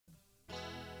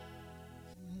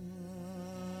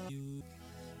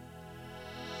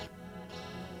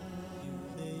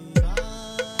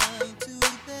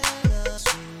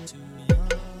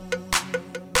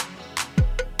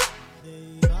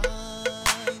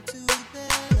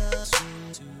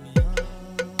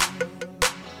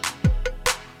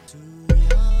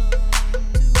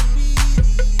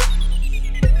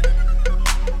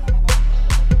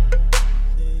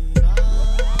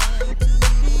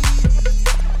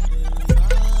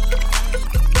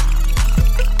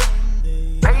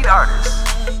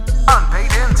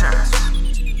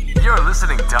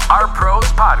listening to Our Pros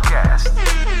Podcast.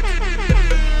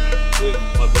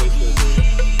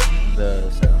 The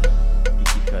sound. You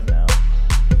keep cutting out.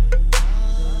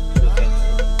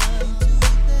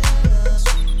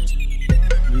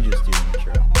 You just do an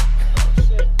intro. Oh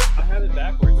shit, I had it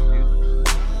backwards, dude.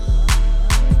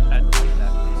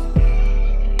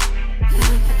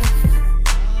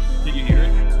 Did you hear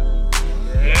it?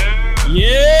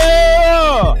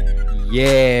 Yeah!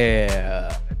 Yeah!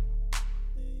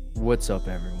 What's up,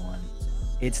 everyone?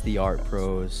 It's the Art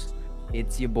Pros.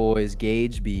 It's your boys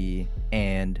Gage B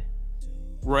and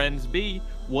Renz B,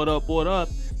 what up, what up?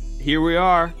 Here we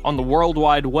are on the World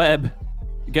Wide Web.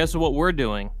 Guess what we're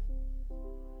doing?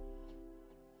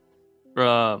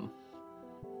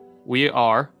 We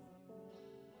are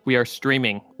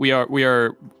streaming. We are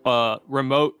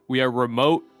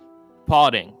remote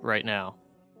podding right now.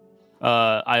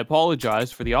 I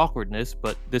apologize for the awkwardness,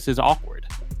 but this is awkward.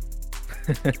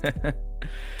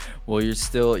 well, you're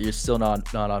still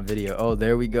not on video. Oh,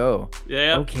 there we go.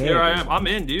 Yeah, okay. Here I am. I'm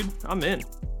in, dude. I'm in.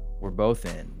 We're both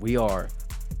in. We are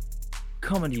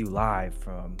coming to you live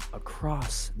from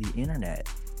across the internet.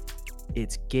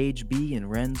 It's Gage B and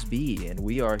Renz B, and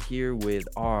we are here with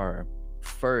our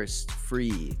first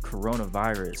free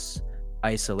coronavirus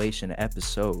isolation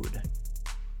episode.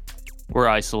 We're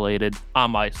isolated.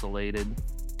 I'm isolated.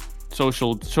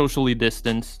 Socially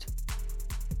distanced.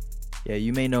 Yeah,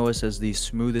 you may know us as the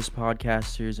smoothest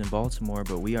podcasters in Baltimore,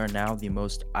 but we are now the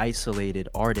most isolated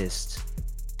artists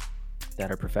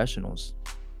that are professionals.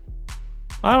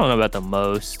 I don't know about the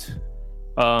most.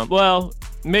 Well,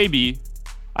 maybe.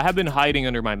 I have been hiding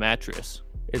under my mattress.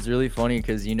 It's really funny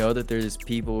because you know that there's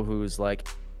people who's like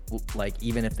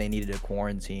even if they needed a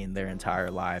quarantine, their entire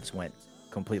lives went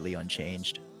completely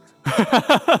unchanged.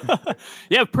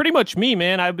 Yeah, pretty much me,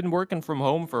 man. I've been working from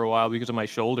home for a while because of my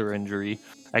shoulder injury.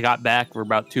 I got back for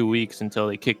about 2 weeks until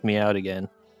they kicked me out again.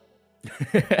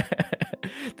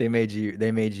 They made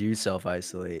you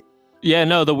self-isolate. Yeah,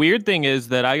 no, the weird thing is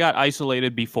that I got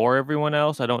isolated before everyone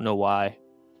else. I don't know why.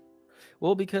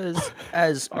 Well, because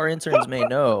as our interns may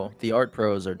know, the Art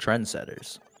Pros are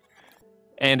trendsetters.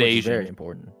 And Asian. Very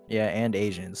important. Yeah, and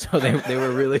Asian. So they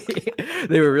were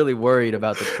really worried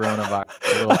about the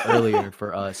coronavirus a little earlier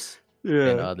for us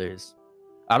than others.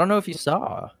 I don't know if you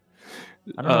saw.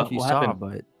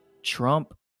 But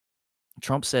Trump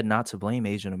said not to blame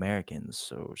Asian Americans.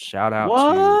 So shout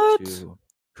out to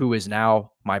who is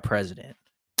now my president.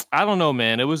 I don't know,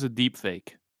 man. It was a deep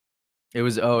fake.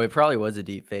 It probably was a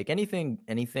deep fake. Anything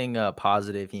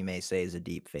positive he may say is a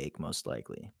deep fake, most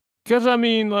likely. Because, I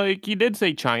mean, like, he did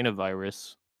say China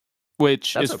virus,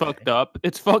 which is okay. fucked up.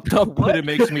 It's fucked up, but it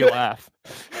makes me laugh.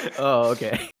 Oh,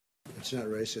 okay. It's not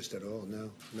racist at all.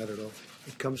 No, not at all.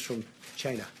 It comes from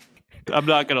China. I'm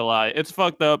not going to lie. It's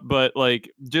fucked up, but,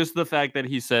 like, just the fact that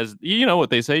he says, you know what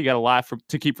they say, you got to laugh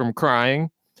to keep from crying.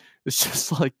 It's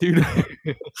just like, dude,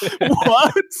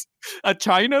 what? A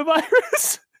China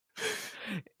virus?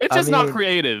 It's just not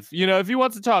creative. You know, if he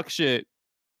wants to talk shit.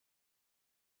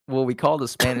 Well, we call the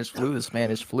Spanish flu the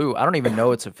Spanish flu. I don't even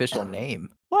know its official name.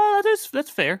 Well, that's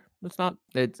fair. That's not.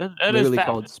 It's that literally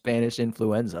called Spanish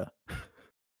influenza.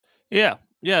 Yeah,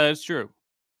 that's true.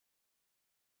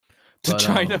 The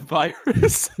China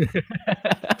virus.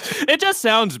 It just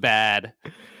sounds bad.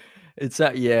 It's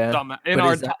yeah. In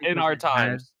our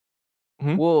times.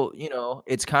 Mm-hmm. Well, you know,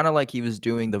 it's kind of like he was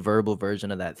doing the verbal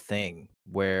version of that thing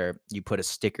where you put a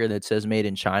sticker that says "Made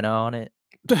in China" on it.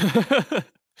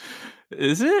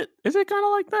 Is it kind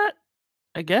of like that?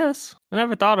 I guess. I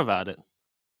never thought about it.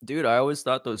 Dude, I always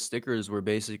thought those stickers were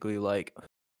basically like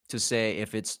to say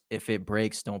if it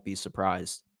breaks, don't be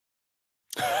surprised.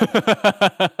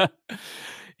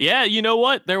 Yeah, you know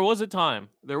what? There was a time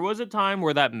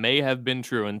where that may have been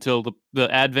true until the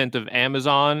advent of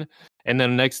Amazon, and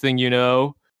then the next thing you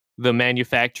know, the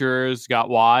manufacturers got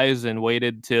wise and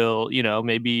waited till, you know,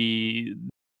 maybe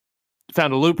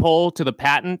found a loophole to the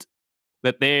patent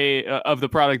that they of the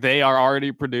product they are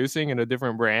already producing in a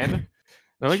different brand.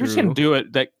 They're like, we're just gonna do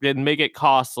it and make it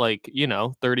cost like, you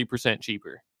know, 30%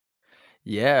 cheaper.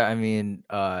 Yeah, I mean,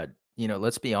 you know,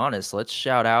 let's be honest. Let's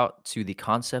shout out to the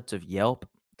concept of Yelp,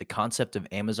 the concept of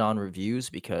Amazon reviews,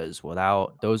 because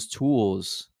without those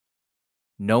tools,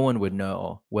 no one would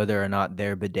know whether or not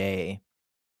their bidet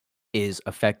is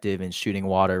effective in shooting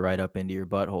water right up into your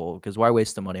butthole. Because why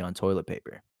waste the money on toilet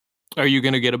paper? Are you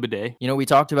going to get a bidet? You know, we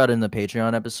talked about it in the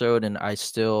Patreon episode, and I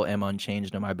still am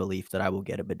unchanged in my belief that I will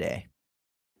get a bidet.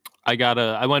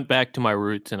 I went back to my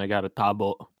roots and I got a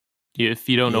Tabo. If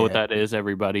you don't know what that is,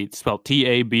 everybody, it's spelled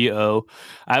Tabo.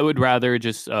 I would rather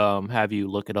just have you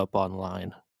look it up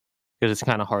online because it's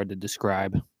kind of hard to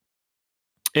describe.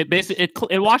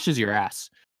 It washes your ass.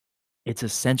 It's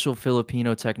essential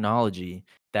Filipino technology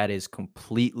that is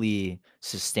completely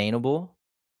sustainable.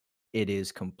 It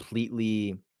is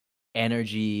completely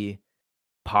energy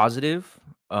positive.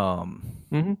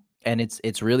 Mm-hmm. And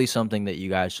it's really something that you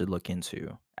guys should look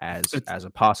into as a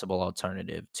possible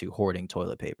alternative to hoarding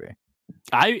toilet paper.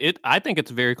 I think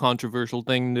it's a very controversial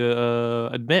thing to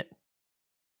admit.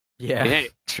 Yeah, Hey,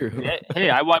 true.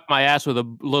 hey, I wipe my ass with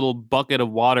a little bucket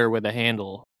of water with a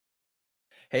handle.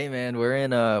 Hey man, we're in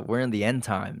the end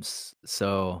times.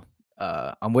 So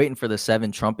I'm waiting for the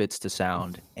 7 trumpets to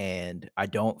sound, and I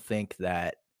don't think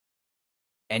that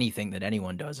anything that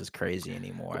anyone does is crazy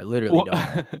anymore. I literally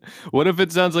don't. What if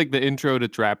it sounds like the intro to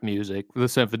trap music, the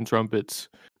 7 trumpets,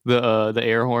 the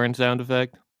air horn sound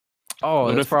effect? Oh,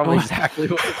 What that's if probably exactly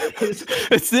what it is.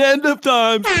 it's the end of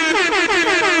time?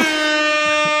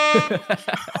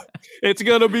 It's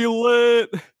gonna be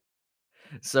lit.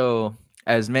 So,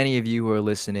 as many of you who are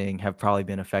listening have probably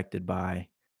been affected by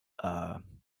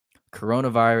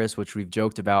coronavirus, which we've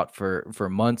joked about for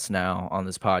months now on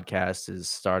this podcast, is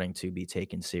starting to be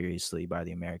taken seriously by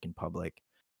the American public.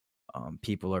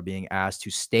 People are being asked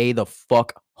to stay the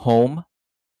fuck home.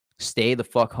 Stay the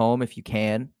fuck home if you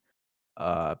can.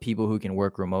 People who can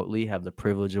work remotely have the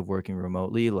privilege of working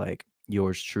remotely, like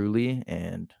yours truly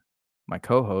and my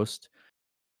co-host.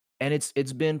 And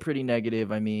it's been pretty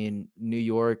negative. I mean, New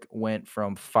York went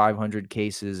from 500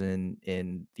 cases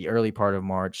in the early part of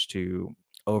March to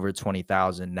over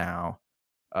 20,000 now,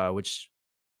 which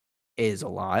is a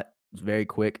lot. It's very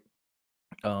quick.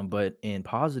 But in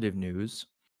positive news,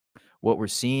 what we're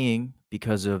seeing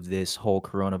because of this whole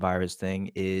coronavirus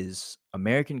thing is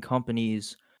American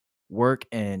companies work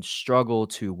and struggle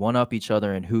to one up each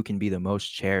other and who can be the most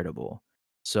charitable.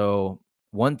 So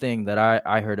one thing that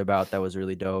I heard about that was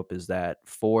really dope is that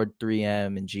Ford,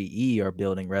 3M, and GE are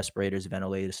building respirators,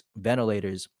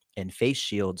 ventilators, and face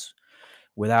shields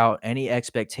without any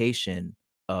expectation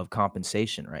of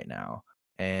compensation right now.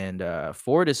 And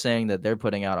Ford is saying that they're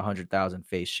putting out 100,000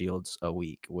 face shields a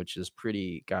week, which is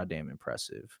pretty goddamn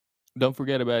impressive. Don't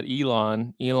forget about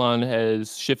Elon. Elon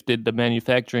has shifted the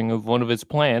manufacturing of one of his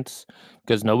plants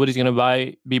because nobody's going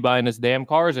to be buying his damn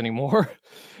cars anymore.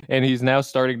 And he's now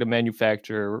starting to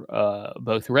manufacture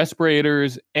both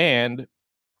respirators and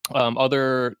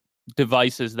other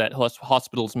devices that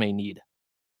hospitals may need.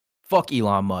 Fuck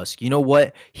Elon Musk. You know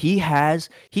what? He's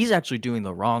actually doing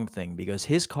the wrong thing because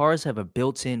his cars have a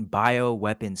built-in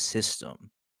bioweapon system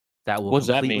that will What does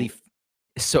that completely mean?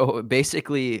 So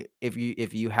basically, if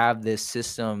you have this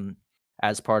system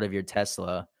as part of your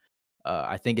Tesla,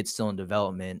 I think it's still in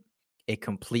development. It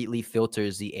completely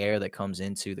filters the air that comes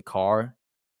into the car,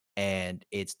 and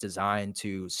it's designed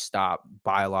to stop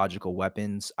biological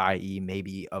weapons, i.e.,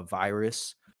 maybe a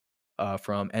virus,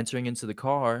 from entering into the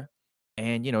car.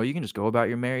 And you can just go about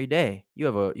your merry day. You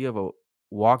have a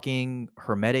walking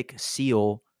hermetic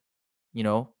seal,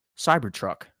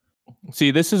 Cybertruck.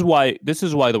 See, this is why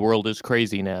the world is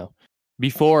crazy now.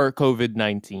 Before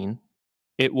COVID-19,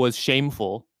 it was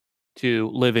shameful to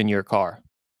live in your car.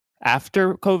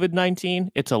 After COVID-19,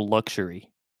 it's a luxury.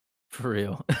 For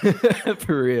real.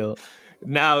 For real.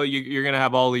 Now you're going to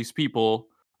have all these people,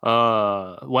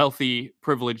 wealthy,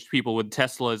 privileged people with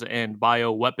Teslas and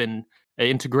bioweapon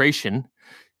integration,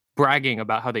 bragging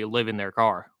about how they live in their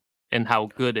car and how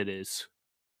good it is.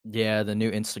 Yeah, the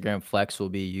new Instagram flex will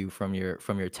be you from your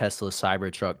Tesla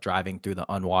Cybertruck driving through the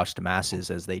unwashed masses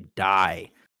as they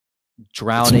die,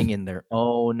 drowning in their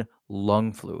own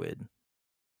lung fluid.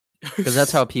 Because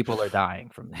that's how people are dying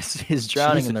from this, is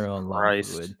drowning in their own lung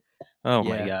fluid. Oh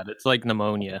my God, it's like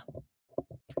pneumonia.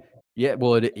 Yeah,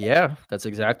 well, that's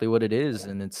exactly what it is,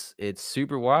 and it's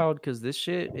super wild because this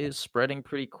shit is spreading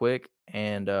pretty quick,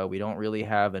 and we don't really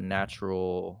have a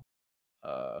natural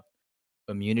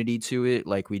immunity to it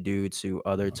like we do to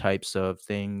other types of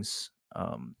things.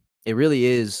 It really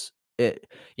is.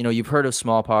 You've heard of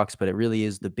smallpox, but it really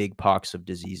is the big pox of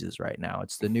diseases right now.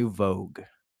 It's the new vogue.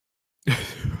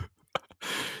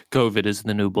 COVID is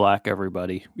the new black,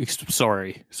 everybody.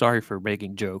 Sorry for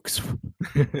making jokes.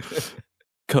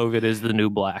 COVID is the new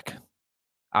black.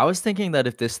 I was thinking that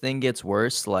if this thing gets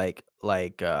worse, like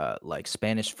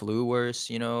Spanish flu worse,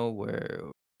 where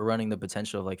we're running the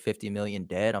potential of like 50 million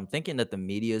dead, I'm thinking that the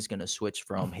media is going to switch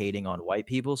from hating on white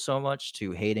people so much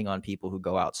to hating on people who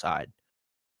go outside.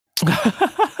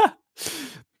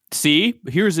 See,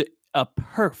 here's a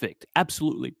perfect,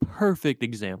 absolutely perfect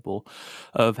example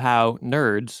of how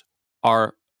nerds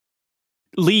are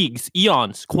leagues,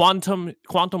 eons, quantum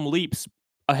leaps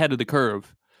ahead of the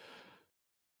curve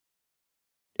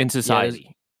in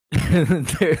society. Yeah,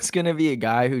 there's going to be a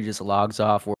guy who just logs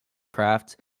off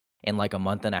Warcraft in like a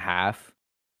month and a half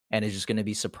and is just going to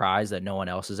be surprised that no one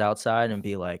else is outside and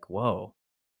be like, whoa,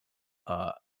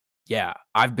 yeah,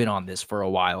 I've been on this for a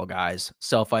while, guys.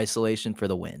 Self-isolation for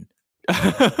the win.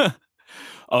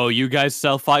 Oh, you guys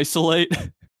self-isolate?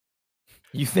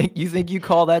 You think you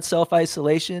call that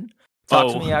self-isolation?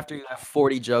 Talk to me after you have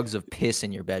 40 jugs of piss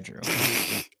in your bedroom.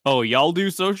 Oh, y'all do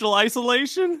social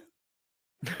isolation?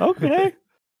 Okay.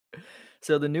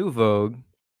 So the new vogue,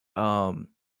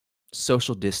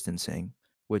 social distancing,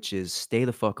 which is stay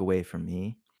the fuck away from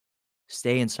me,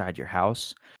 stay inside your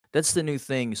house. That's the new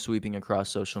thing sweeping across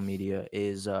social media.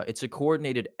 Is it's a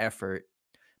coordinated effort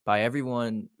by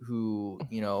everyone who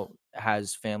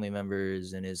has family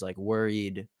members and is like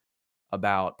worried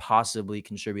about possibly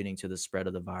contributing to the spread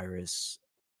of the virus.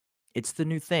 It's the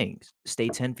new thing. Stay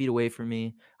 10 feet away from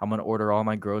me. I'm going to order all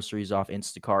my groceries off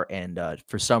Instacart. And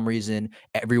for some reason,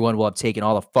 everyone will have taken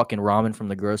all the fucking ramen from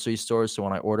the grocery store. So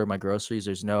when I order my groceries,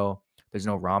 there's no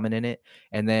ramen in it.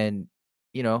 And then,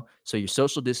 so you're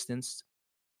social distanced.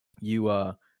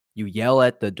 You yell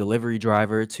at the delivery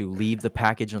driver to leave the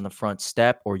package on the front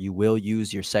step, or you will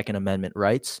use your Second Amendment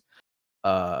rights.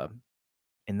 And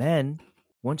then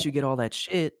once you get all that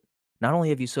shit, not only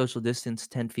have you social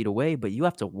distanced 10 feet away, but you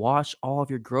have to wash all of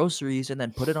your groceries and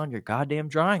then put it on your goddamn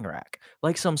drying rack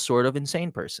like some sort of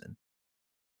insane person.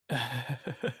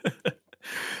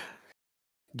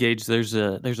 Gage, there's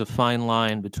a fine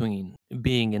line between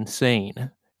being insane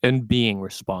and being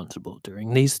responsible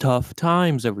during these tough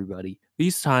times, everybody.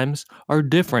 These times are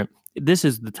different. This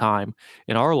is the time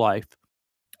in our life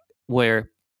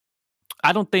where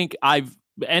I don't think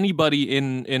anybody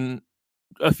in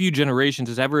a few generations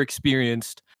has ever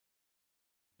experienced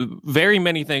very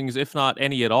many things, if not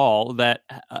any at all, that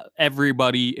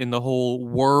everybody in the whole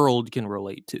world can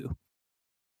relate to.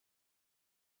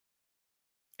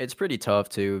 It's pretty tough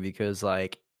too, because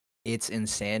like it's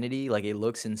insanity. Like it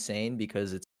looks insane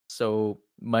because it's so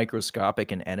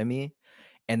microscopic an enemy.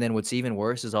 And then what's even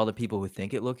worse is all the people who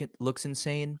think it looks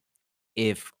insane.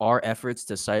 If our efforts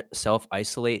to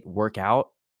self-isolate work out,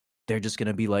 they're just going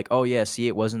to be like, oh yeah, see,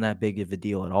 it wasn't that big of a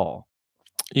deal at all.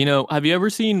 Have you ever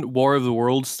seen War of the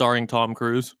Worlds starring Tom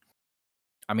Cruise?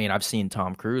 I mean, I've seen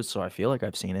Tom Cruise, so I feel like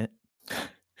I've seen it.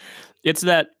 It's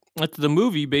the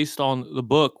movie based on the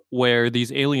book where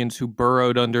these aliens who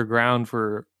burrowed underground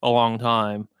for a long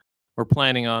time were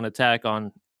planning on attack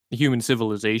on human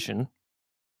civilization.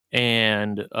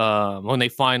 And when they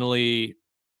finally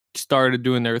started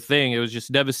doing their thing, it was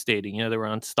just devastating. They were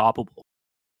unstoppable.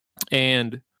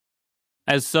 And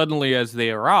as suddenly as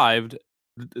they arrived,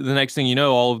 the next thing you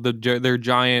know, all of their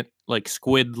giant, like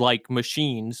squid-like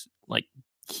machines, like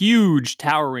huge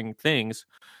towering things,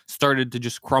 started to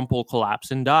just crumple,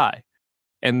 collapse, and die.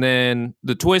 And then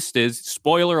the twist is,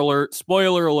 spoiler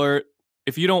alert,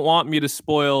 if you don't want me to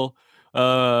spoil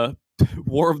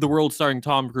War of the Worlds starring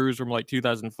Tom Cruise from like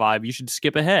 2005, you should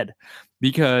skip ahead.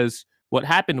 Because what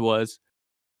happened was,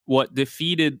 what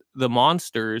defeated the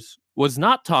monsters was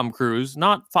not Tom Cruise,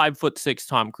 not 5'6"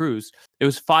 Tom Cruise. It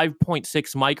was 5.6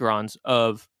 microns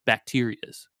of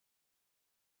bacterias.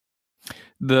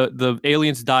 The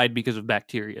aliens died because of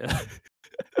bacteria.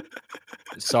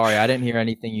 Sorry, I didn't hear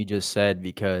anything you just said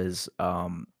because,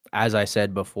 as I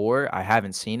said before, I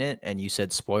haven't seen it, and you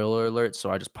said spoiler alert, so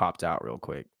I just popped out real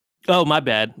quick. Oh, my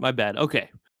bad. Okay.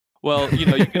 Well, you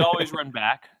can always run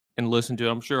back and listen to it.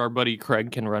 I'm sure our buddy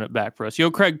Craig can run it back for us. Yo,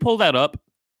 Craig, pull that up.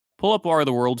 Pull up War of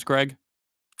the Worlds, Craig.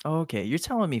 Okay, you're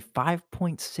telling me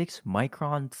 5.6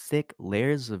 micron thick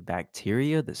layers of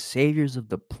bacteria, the saviors of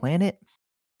the planet?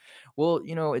 Well,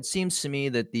 it seems to me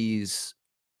that these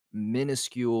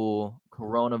minuscule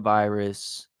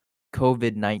coronavirus,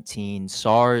 COVID-19,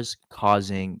 SARS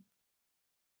causing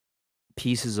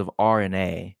pieces of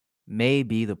RNA may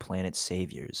be the planet's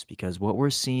saviors, because what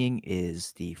we're seeing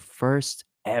is the first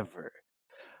ever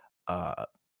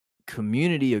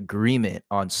community agreement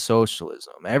on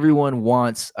socialism. Everyone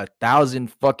wants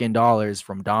 $1,000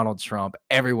 from Donald Trump.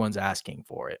 Everyone's asking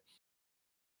for it.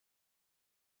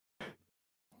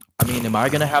 I mean, am I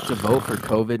going to have to vote for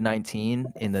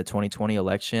COVID-19 in the 2020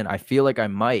 election? I feel like I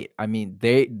might. I mean,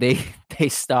 they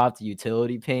stopped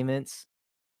utility payments.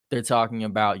 They're talking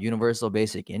about universal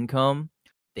basic income.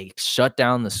 They shut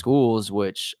down the schools,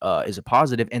 which is a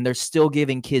positive, and they're still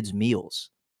giving kids meals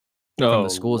from the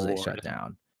schools they shut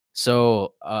down.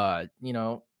 So,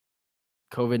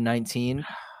 COVID-19,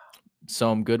 so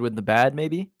I'm good with the bad,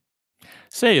 maybe?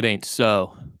 Say it ain't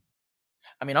so.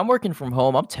 I mean, I'm working from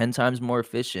home. I'm 10 times more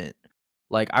efficient.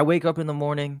 Like, I wake up in the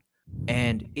morning,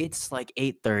 and it's like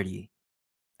 8:30.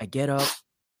 I get up,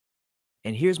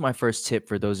 and here's my first tip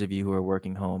for those of you who are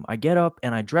working home. I get up,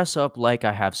 and I dress up like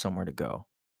I have somewhere to go.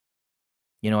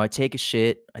 I take a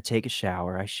shit, I take a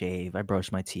shower, I shave, I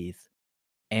brush my teeth,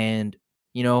 and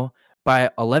you know, by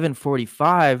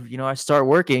 11:45, I start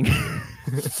working.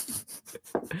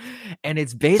 And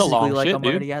it's It's a basically long like shit, I'm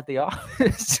dude. already at the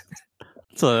office.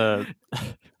 It's a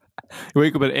you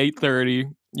wake up at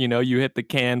 8:30. You hit the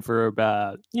can for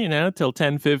about till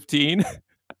 10:15.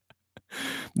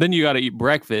 Then you got to eat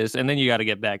breakfast, and then you got to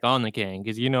get back on the can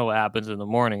because you know what happens in the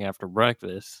morning after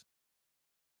breakfast.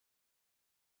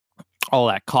 All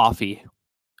that coffee.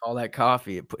 All that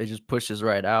coffee, it just pushes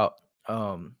right out.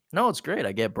 No, it's great.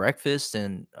 I get breakfast,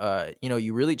 and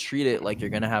you really treat it like you're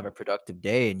gonna have a productive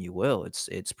day, and you will.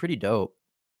 It's pretty dope.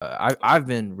 I've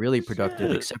been really productive,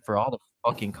 Shit. except for all the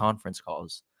fucking conference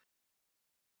calls.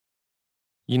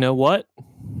 You know what?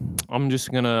 I'm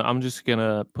just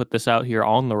gonna put this out here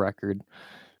on the record.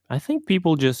 I think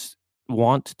people just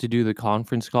want to do the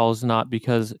conference calls not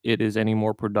because it is any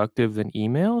more productive than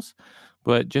emails,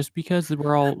 but just because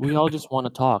we all just want to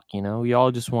talk. We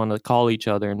all just want to call each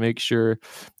other and make sure,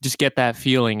 just get that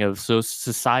feeling of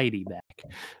society back.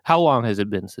 How long has it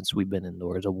been since we've been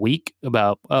indoors? A week?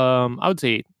 About I would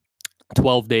say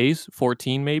 12 days,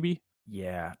 14 maybe.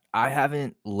 Yeah, I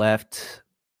haven't left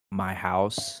my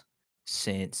house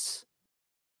since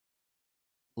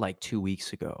like 2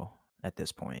 weeks ago at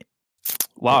this point.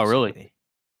 Wow, really? Basically.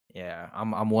 Yeah,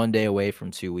 I'm 1 day away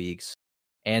from 2 weeks,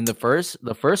 and the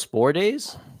first 4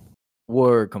 days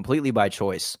were completely by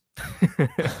choice.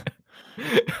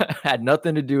 Had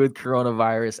nothing to do with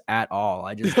coronavirus at all.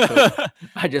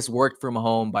 I just worked from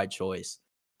home by choice.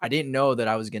 I didn't know that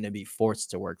I was going to be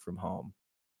forced to work from home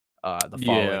the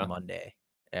following Monday.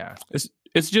 Yeah.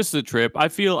 It's just a trip. I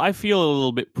feel a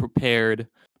little bit prepared.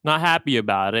 Not happy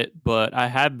about it, but I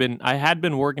had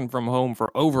been working from home for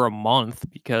over a month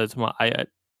because I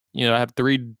have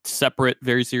 3 separate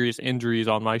very serious injuries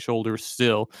on my shoulders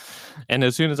still. And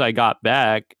as soon as I got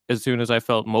back, as soon as I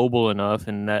felt mobile enough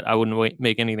and that I wouldn't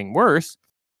make anything worse,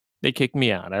 they kicked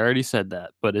me out. I already said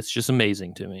that, but it's just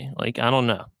amazing to me. Like, I don't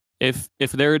know. If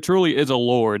there truly is a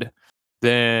Lord,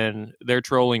 then they're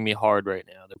trolling me hard right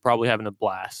now. They're probably having a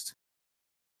blast.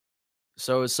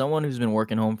 So as someone who's been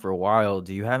working home for a while,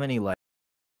 do you have any like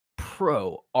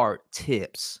pro art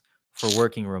tips for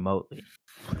working remotely?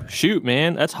 Shoot,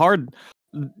 man, that's hard.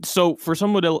 So for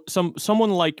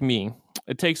someone like me,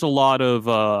 it takes a lot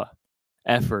of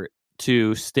effort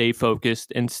to stay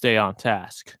focused and stay on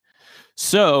task.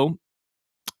 So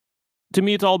to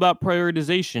me, it's all about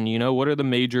prioritization. What are the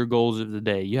major goals of the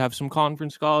day? You have some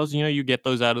conference calls, you get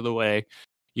those out of the way.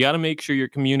 You got to make sure you're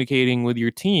communicating with your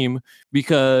team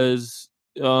because,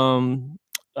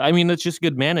 that's just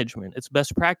good management. It's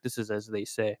best practices, as they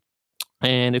say.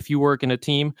 And if you work in a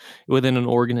team within an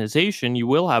organization, you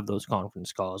will have those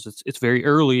conference calls. It's very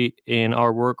early in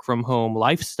our work from home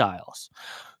lifestyles.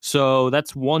 So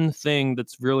that's one thing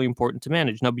that's really important to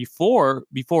manage. Now, before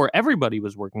everybody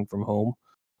was working from home,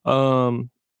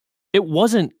 it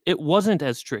wasn't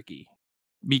as tricky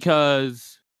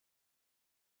because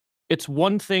it's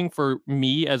one thing for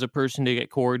me as a person to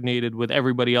get coordinated with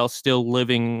everybody else still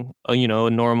living a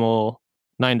normal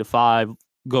 9 to 5,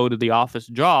 go to the office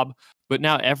job, but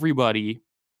now everybody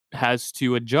has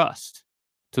to adjust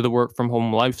to the work from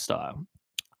home lifestyle.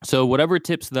 So whatever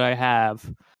tips that I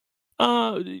have,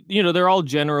 they're all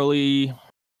generally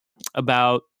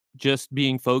about just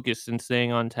being focused and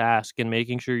staying on task and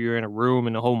making sure you're in a room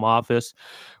in a home office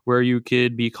where you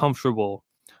could be comfortable.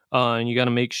 And you got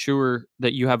to make sure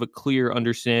that you have a clear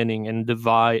understanding and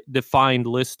defined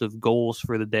list of goals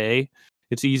for the day.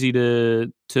 It's easy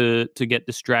to get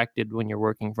distracted when you're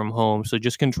working from home. So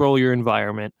just control your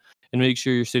environment and make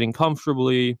sure you're sitting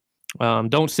comfortably.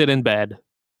 Don't sit in bed.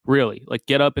 Really, like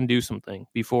get up and do something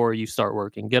before you start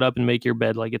working. Get up and make your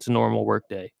bed like it's a normal work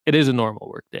day. It is a normal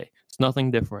work day. It's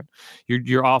nothing different.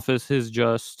 Your office is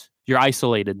you're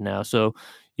isolated now, so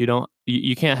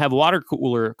you can't have water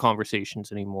cooler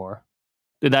conversations anymore.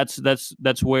 That's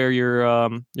where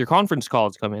your conference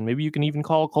calls come in. Maybe you can even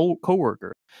call a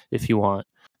coworker if you want.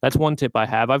 That's one tip I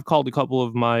have. I've called a couple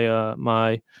of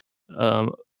my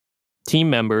team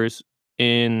members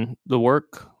in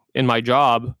my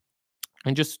job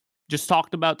and just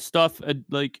talked about stuff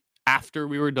like after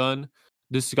we were done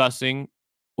discussing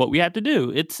what we had to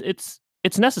do.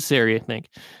 It's necessary, I think.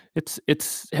 It's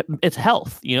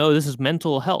health. This is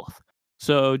mental health.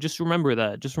 So just remember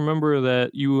that. Just remember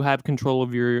that you have control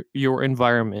of your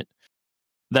environment.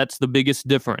 That's the biggest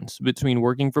difference between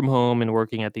working from home and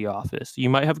working at the office.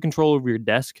 You might have control over your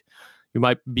desk. You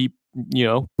might be,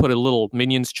 put a little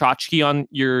Minions tchotchke on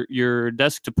your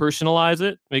desk to personalize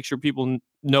it. Make sure people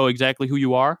know exactly who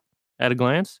you are at a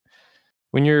glance.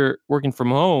 When you're working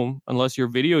from home, unless you're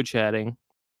video chatting,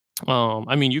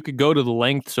 I mean, you could go to the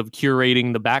lengths of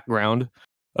curating the background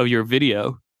of your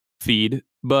video feed,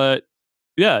 but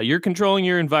yeah, you're controlling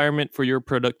your environment for your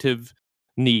productive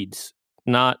needs,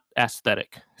 not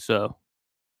aesthetic. So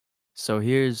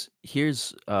here's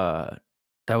that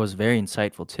was very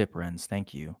insightful tip, Renz.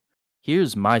 Thank you.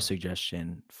 Here's my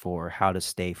suggestion for how to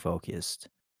stay focused.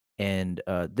 And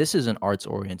this is an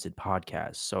arts-oriented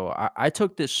podcast. So I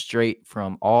took this straight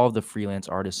from all the freelance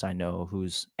artists I know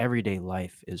whose everyday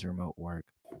life is remote work.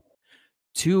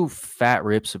 2 fat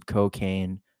rips of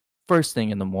cocaine, first thing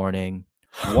in the morning,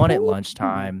 1 at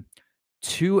lunchtime,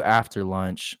 2 after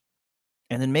lunch,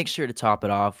 and then make sure to top it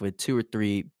off with 2 or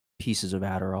 3 pieces of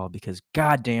Adderall because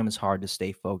goddamn it's hard to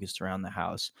stay focused around the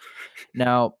house.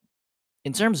 Now,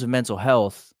 in terms of mental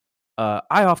health,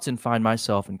 I often find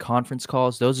myself in conference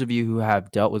calls. Those of you who have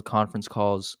dealt with conference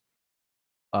calls,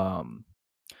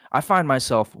 I find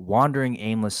myself wandering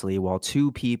aimlessly while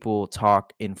 2 people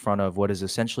talk in front of what is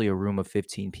essentially a room of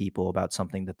 15 people about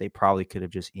something that they probably could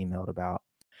have just emailed about.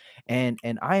 And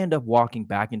I end up walking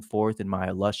back and forth in my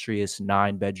illustrious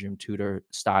 9-bedroom Tudor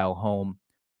style home.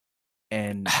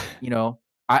 And,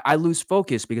 I lose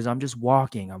focus because I'm just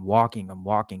walking. I'm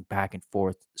walking back and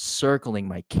forth, circling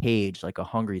my cage like a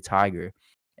hungry tiger.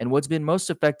 And what's been most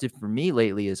effective for me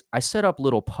lately is I set up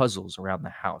little puzzles around the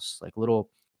house, like little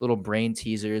brain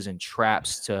teasers and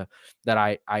traps that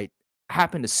I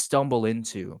happen to stumble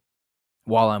into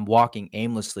while I'm walking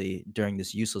aimlessly during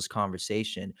this useless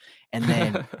conversation. And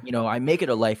then, I make it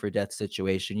a life or death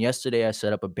situation. Yesterday, I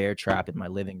set up a bear trap in my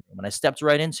living room and I stepped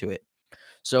right into it.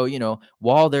 So,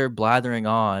 while they're blathering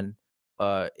on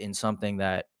in something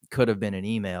that could have been an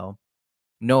email,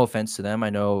 no offense to them. I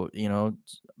know,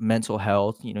 mental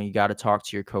health, you got to talk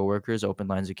to your coworkers, open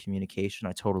lines of communication.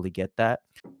 I totally get that.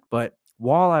 But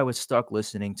while I was stuck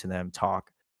listening to them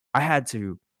talk, I had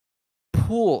to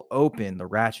pull open the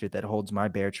ratchet that holds my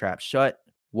bear trap shut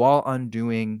while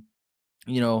undoing,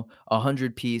 a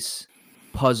 100-piece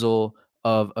puzzle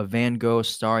of a Van Gogh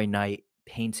Starry Night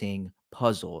painting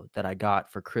puzzle that I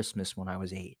got for Christmas when I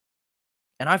was 8.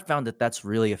 And I've found that that's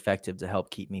really effective to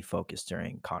help keep me focused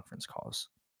during conference calls.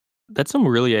 That's some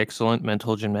really excellent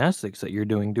mental gymnastics that you're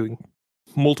doing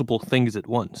multiple things at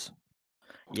once.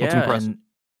 That's impressive.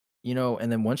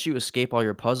 And then once you escape all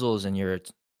your puzzles and you're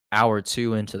hour or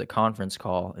 2 into the conference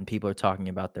call and people are talking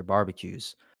about their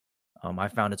barbecues, I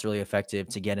found it's really effective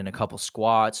to get in a couple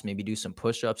squats, maybe do some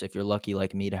push-ups if you're lucky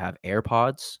like me to have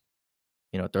AirPods.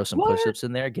 Throw some push-ups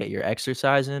in there, get your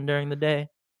exercise in during the day.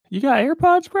 You got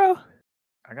AirPods, bro?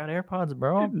 I got AirPods,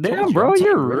 bro. Damn, bro,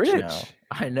 you're rich.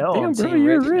 I know. Damn, bro,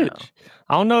 you're rich. Now.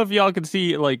 I don't know if y'all can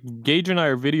see, like, Gage and I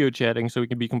are video chatting so we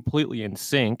can be completely in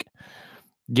sync.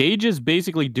 Gage is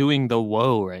basically doing the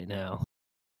whoa right now.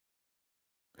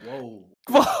 Whoa.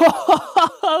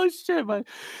 Oh, shit,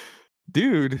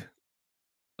 dude.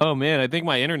 Oh, man, I think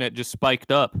my internet just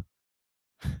spiked up.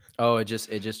 Oh, it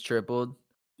just tripled?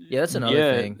 Yeah, that's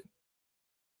another thing.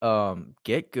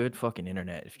 Get good fucking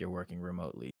internet if you're working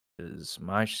remotely. Because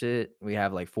my shit, we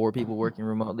have like 4 people working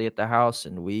remotely at the house,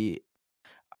 and we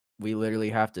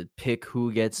literally have to pick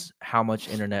who gets how much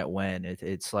internet when.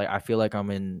 It's like I feel like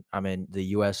I'm in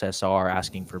the USSR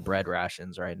asking for bread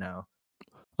rations right now.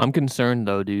 I'm concerned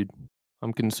though, dude.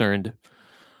 I'm concerned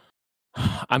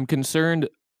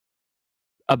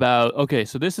about. Okay,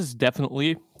 so this is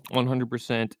definitely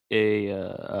 100%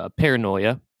 a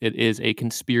paranoia. It is a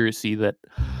conspiracy that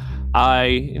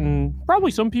I and probably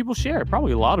some people share.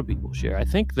 Probably a lot of people share. I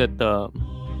think that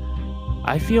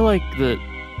I feel like the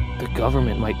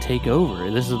government might take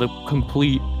over. This is the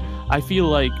complete. I feel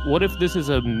like what if this is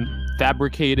a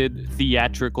fabricated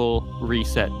theatrical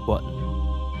reset button?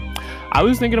 I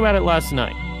was thinking about it last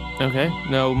night. Okay,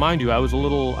 now mind you, I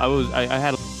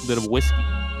had a bit of whiskey,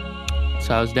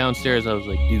 so I was downstairs. I was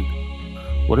like, dude,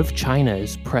 what if China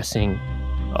is pressing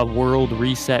a world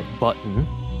reset button?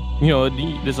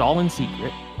 This is all in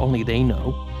secret, only they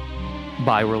know,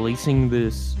 by releasing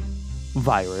this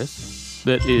virus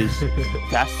that is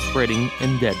fast spreading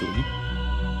and deadly.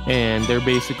 And they're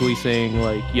basically saying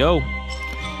like, yo,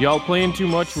 y'all playing too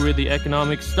much with the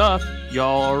economic stuff.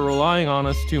 Y'all are relying on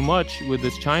us too much with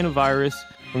this China virus.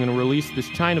 We're going to release this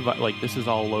China virus. Like, this is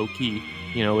all low key.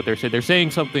 What they're saying. They're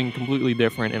saying something completely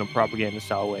different in a propaganda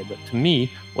style way. But to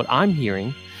me, what I'm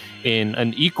hearing in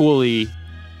an equally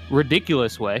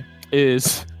ridiculous way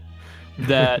is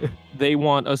that they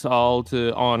want us all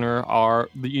to honor our,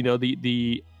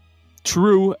 the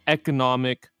true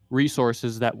economic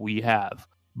resources that we have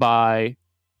by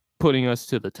putting us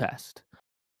to the test.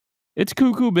 It's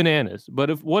cuckoo bananas.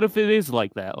 But what if it is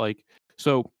like that? Like,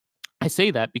 so I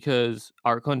say that because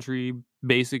our country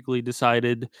basically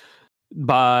decided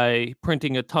by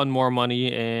printing a ton more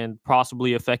money and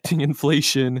possibly affecting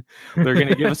inflation. They're going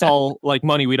to give us all like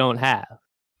money we don't have.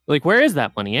 Like, where is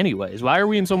that money anyways? Why are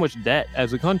we in so much debt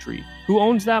as a country? Who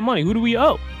owns that money? Who do we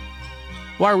owe?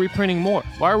 Why are we printing more?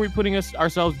 Why are we putting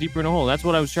ourselves deeper in a hole? That's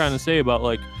what I was trying to say about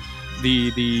like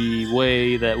the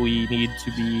way that we need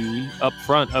to be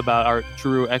upfront about our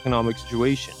true economic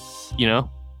situation, you know?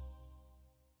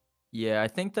 Yeah, I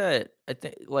think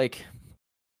like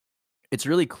it's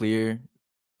really clear.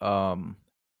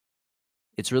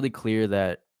 It's really clear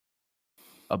that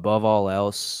above all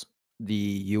else, the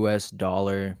U.S.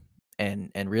 dollar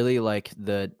and really like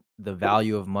the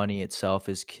value of money itself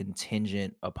is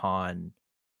contingent upon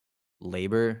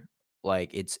labor.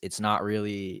 Like it's not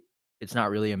really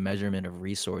a measurement of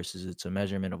resources, it's a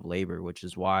measurement of labor, which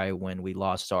is why when we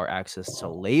lost our access to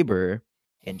labor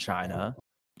in China,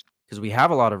 because we have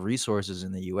a lot of resources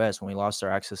in the US, when we lost our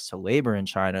access to labor in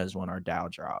China is when our Dow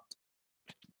dropped.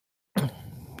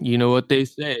 You know what they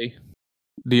say,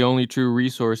 the only true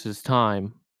resource is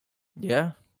time.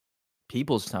 Yeah,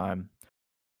 people's time.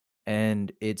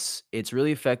 And it's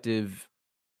really effective.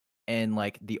 And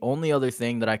like the only other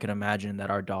thing that I can imagine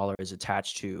that our dollar is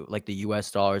attached to, like the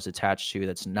US dollar is attached to,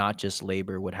 that's not just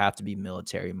labor, would have to be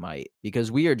military might,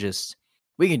 because we can just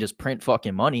print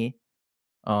fucking money.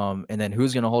 And then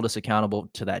who's going to hold us accountable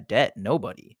to that debt?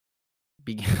 Nobody.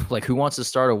 Like, who wants to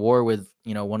start a war with,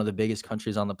 one of the biggest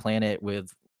countries on the planet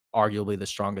with arguably the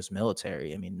strongest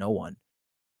military? I mean, no one.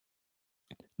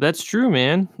 That's true,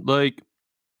 man. Like,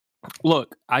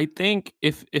 look, I think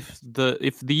if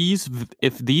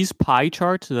these pie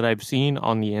charts that I've seen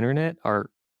on the internet are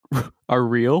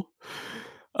real,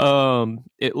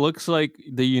 it looks like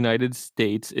the United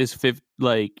States is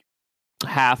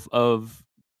half of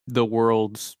the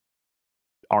world's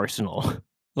arsenal.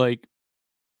 Like,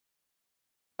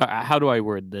 how do I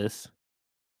word this?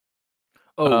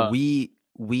 We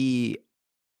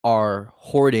are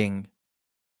hoarding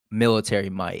military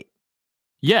might.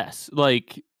 Yes,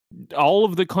 like all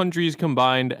of the countries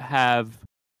combined have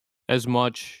as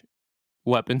much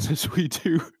weapons as we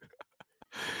do.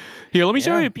 Here, let me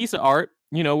show you a piece of art.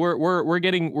 You know,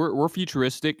 we're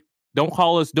futuristic. Do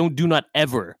not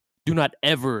ever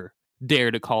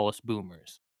dare to call us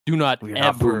boomers. Do not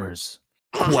ever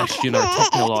question our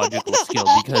technological skill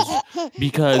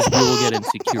because we will get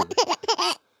insecure.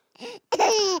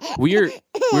 We're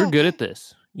good at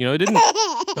this. You know, it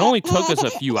only took us a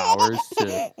few hours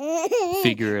to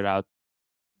figure it out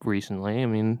recently. I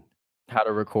mean, how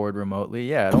to record remotely.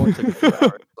 Yeah, it only took a few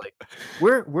hours. Like,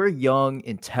 we're young,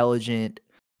 intelligent,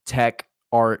 tech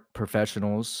art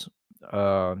professionals.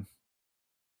 It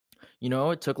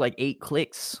took like 8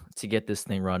 clicks to get this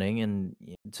thing running, and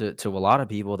to a lot of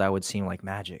people that would seem like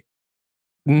magic.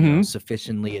 Mm-hmm.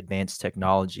 Sufficiently advanced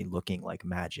technology looking like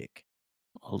magic.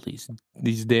 All these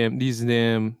damn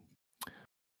Generation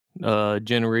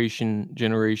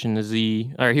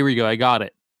Z. All right, here we go. I got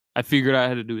it. I figured out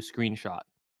how to do a screenshot.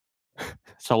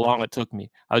 That's how long it took me.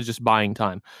 I was just buying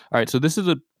time. All right, so this is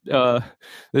a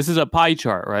pie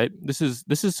chart, right? This is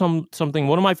something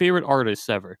one of my favorite artists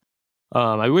ever.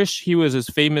 I wish he was as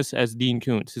famous as Dean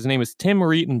Koontz. His name is Tim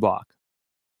Rietenbach.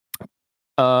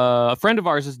 A friend of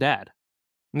ours is dad.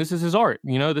 And this is his art.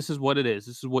 This is what it is.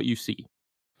 This is what you see.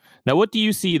 Now, what do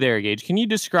you see there, Gage? Can you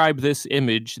describe this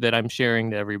image that I'm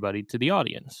sharing to everybody, to the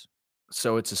audience?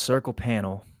 So it's a circle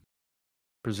panel,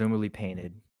 presumably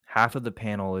painted. Half of the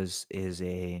panel is just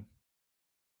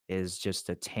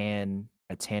a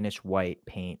tannish white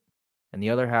paint, and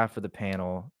the other half of the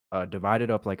panel,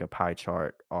 divided up like a pie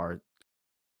chart, are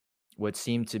what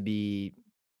seem to be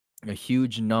a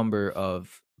huge number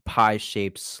of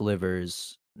pie-shaped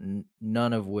slivers,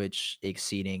 none of which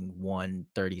exceeding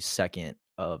 1/32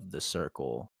 of the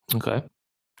circle.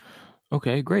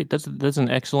 Okay, great. That's an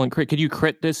excellent crit. Could you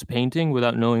crit this painting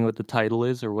without knowing what the title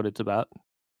is or what it's about?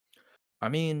 I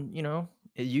mean,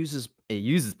 it uses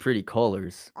pretty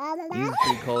colors. I like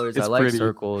pretty.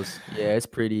 circles. Yeah, it's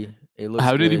pretty. It looks.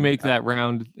 How did he good. make that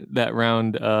round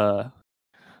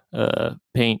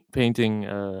painting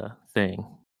thing?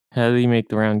 How did he make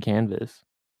the round canvas?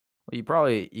 Well,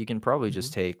 you can probably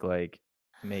just take like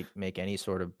make any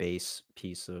sort of base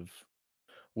piece of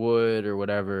wood or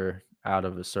whatever out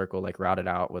of a circle, like route it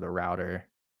out with a router.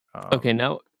 Okay,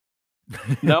 now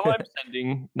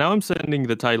I'm sending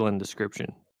the title and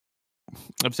description.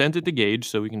 I've sent it to Gage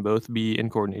so we can both be in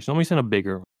coordination. Let me send a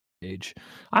bigger Gage.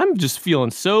 I'm just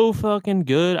feeling so fucking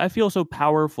good. I feel so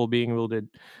powerful being able to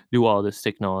do all this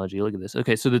technology. Look at this.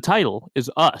 Okay, so the title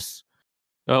is Us,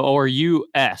 or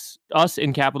US. Us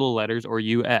in capital letters, or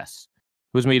US.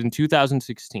 It was made in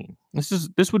 2016.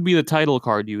 This would be the title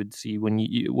card you would see when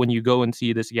you go and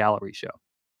see this gallery show.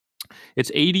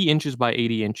 It's 80 inches by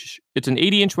 80 inch. It's an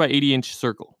 80 inch by 80 inch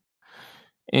circle.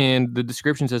 And the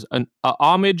description says, a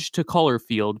homage to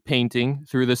Colorfield painting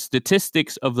through the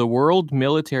statistics of the world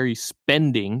military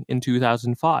spending in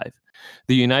 2005.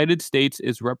 The United States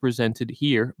is represented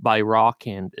here by raw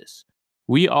canvas.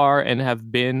 We are and have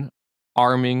been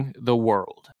arming the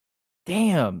world.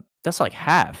 Damn, that's like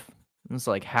half. It's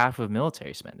like half of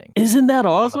military spending. Isn't that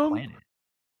awesome?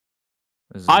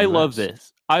 I love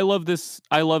this. I love this.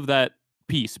 I love that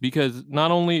piece because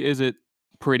not only is it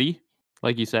pretty,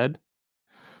 like you said,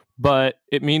 but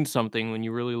it means something when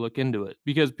you really look into it.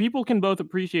 Because people can both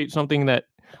appreciate something that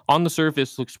on the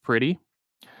surface looks pretty,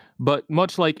 but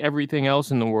much like everything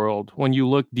else in the world, when you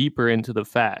look deeper into the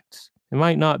facts, it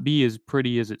might not be as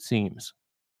pretty as it seems.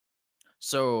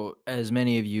 So, as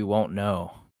many of you won't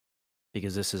know,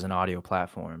 because this is an audio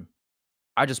platform,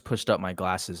 I just pushed up my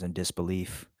glasses in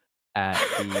disbelief at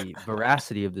the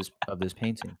veracity of this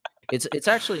painting. It's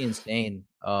actually insane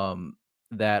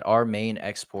that our main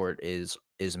export is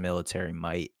military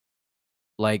might.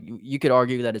 Like, you could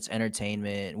argue that it's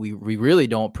entertainment. We really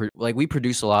don't we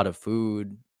produce a lot of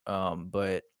food,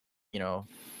 but you know,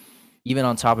 even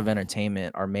on top of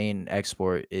entertainment, our main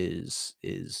export is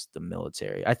the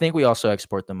military. I think we also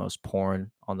export the most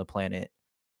porn on the planet,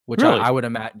 which really? I would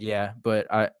imagine. Yeah, but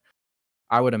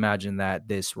I would imagine that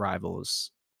this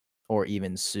rivals or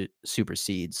even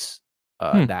supersedes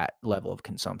that level of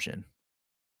consumption.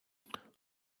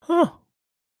 Huh.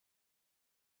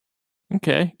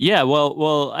 Okay. Yeah.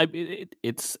 Well.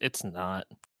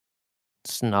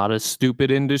 It's not a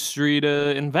stupid industry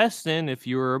to invest in if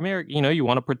you're American. You know, you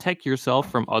want to protect yourself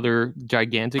from other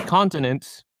gigantic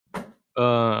continents.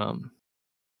 I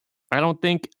don't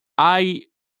think I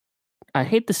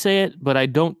hate to say it, but I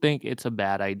don't think it's a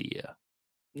bad idea.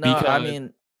 No, I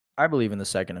mean, I believe in the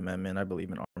Second Amendment. I believe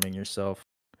in arming yourself.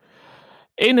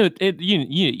 You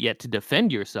to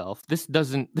defend yourself. This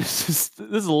is a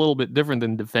little bit different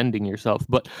than defending yourself.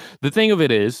 But the thing of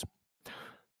it is,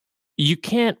 you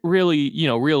can't really,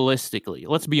 realistically,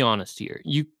 let's be honest here.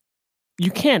 You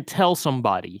can't tell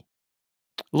somebody,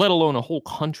 let alone a whole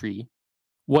country,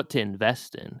 what to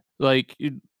invest in. Like,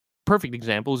 perfect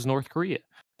example is North Korea.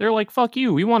 They're like, fuck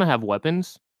you, we want to have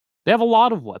weapons. They have a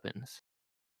lot of weapons.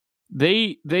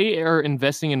 They are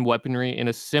investing in weaponry in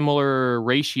a similar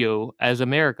ratio as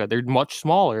America. They're much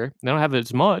smaller. They don't have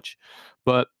as much,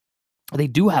 but they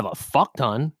do have a fuck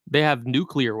ton. They have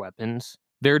nuclear weapons.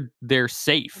 They're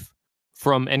safe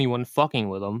from anyone fucking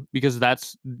with them because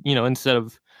that's, instead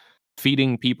of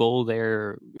feeding people,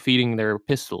 they're feeding their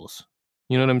pistols.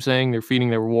 You know what I'm saying? They're feeding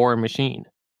their war machine.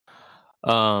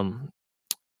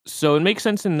 So it makes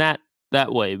sense in that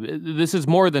way. This is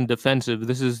more than defensive.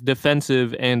 This is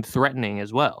defensive and threatening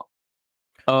as well.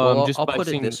 I'll put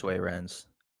it this way, Renz.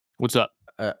 What's up?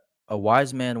 A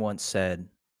wise man once said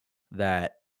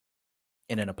that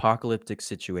in an apocalyptic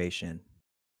situation,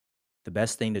 the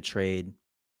best thing to trade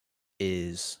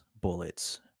is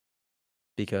bullets.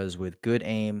 Because with good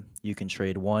aim, you can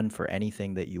trade one for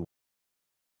anything that you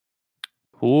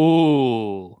want.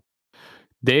 Ooh.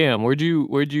 Damn, where'd you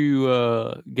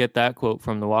get that quote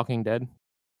from? The Walking Dead?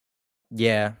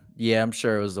 Yeah, I'm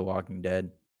sure it was The Walking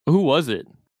Dead. Who was it?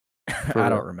 I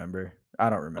don't remember.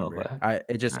 Okay.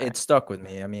 It stuck with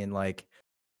me. I mean, like,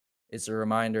 it's a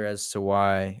reminder as to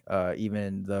why,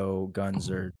 even though guns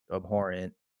are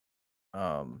abhorrent,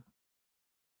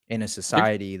 in a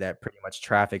society that pretty much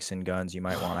traffics in guns, you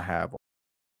might want to have one.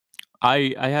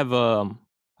 I have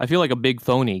I feel like a big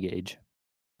phony, Gage.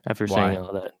 After saying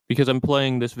all that, because I'm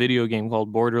playing this video game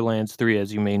called Borderlands 3,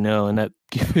 as you may know, and that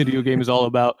video game is all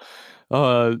about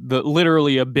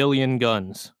literally a billion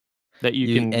guns that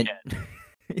you can get.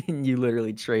 And you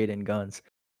literally trade in guns.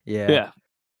 Yeah.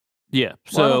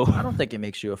 So I don't think it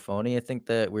makes you a phony. I think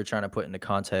that we're trying to put into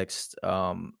context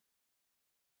how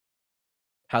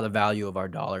the value of our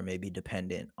dollar may be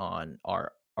dependent on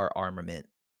our armament.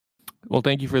 Well,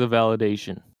 thank you for the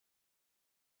validation.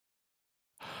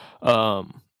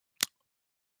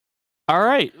 All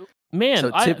right, man.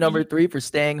 So tip number 3 for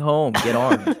staying home: get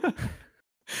armed.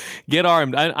 Get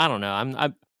armed. I don't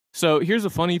know. So here's the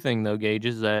funny thing, though, Gage,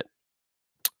 is that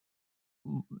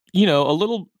a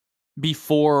little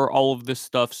before all of this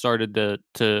stuff started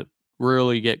to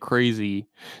really get crazy.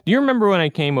 Do you remember when I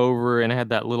came over and I had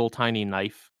that little tiny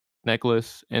knife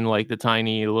necklace and like the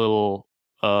tiny little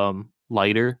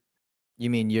lighter? You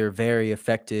mean your very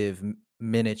effective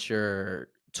miniature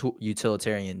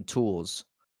utilitarian tools?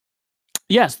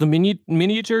 Yes, the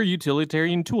miniature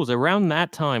utilitarian tools. Around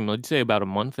that time, let's say about a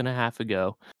month and a half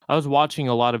ago, I was watching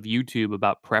a lot of YouTube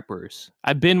about preppers.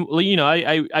 I've been,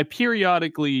 I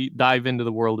periodically dive into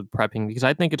the world of prepping because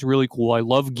I think it's really cool. I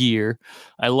love gear.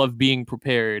 I love being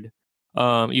prepared.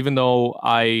 Even though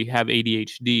I have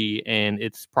ADHD and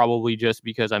it's probably just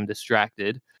because I'm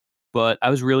distracted, but I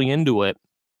was really into it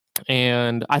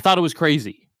and I thought it was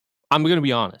crazy. I'm going to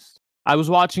be honest. I was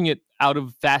watching it out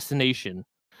of fascination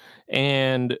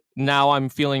and now I'm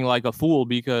feeling like a fool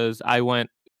because I went,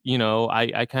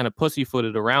 I kind of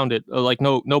pussyfooted around it. Like,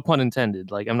 no pun intended.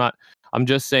 Like, I'm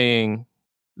just saying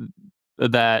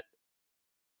that,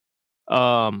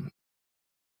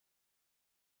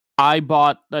 I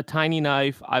bought a tiny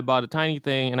knife, I bought a tiny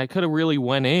thing, and I could have really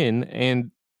went in and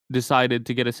decided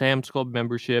to get a Sam's Club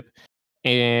membership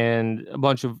and a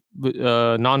bunch of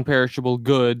non-perishable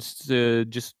goods to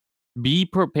just be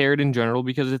prepared in general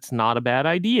because it's not a bad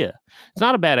idea. It's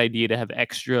not a bad idea to have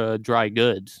extra dry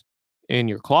goods in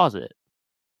your closet,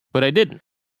 but I didn't.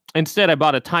 Instead, I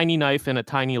bought a tiny knife and a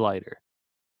tiny lighter.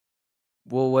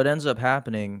 Well, what ends up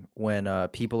happening when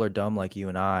people are dumb like you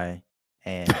and I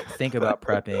and think about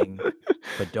prepping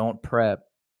but don't prep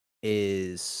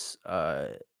is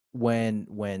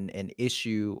when an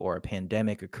issue or a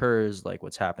pandemic occurs like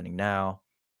what's happening now,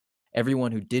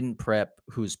 everyone who didn't prep,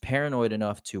 who's paranoid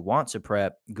enough to want to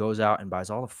prep, goes out and buys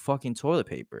all the fucking toilet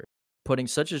paper, putting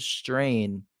such a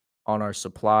strain on our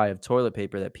supply of toilet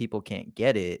paper that people can't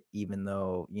get it, even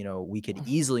though, we could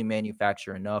easily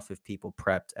manufacture enough if people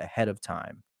prepped ahead of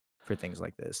time for things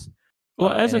like this.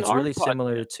 Well, as an it's really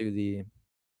similar to the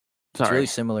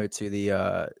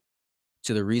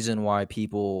reason why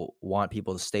people want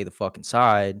people to stay the fuck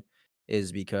inside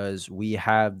is because we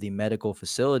have the medical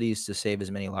facilities to save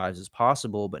as many lives as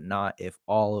possible, but not if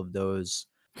all of those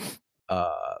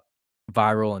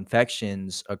viral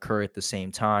infections occur at the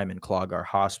same time and clog our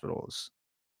hospitals.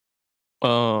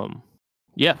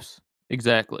 Yes,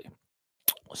 exactly.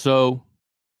 So,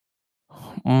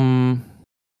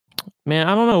 man,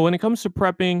 I don't know. When it comes to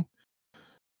prepping,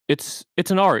 it's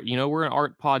an art. We're an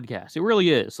art podcast. It really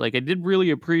is. Like, I did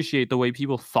really appreciate the way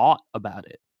people thought about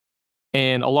it.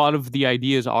 And a lot of the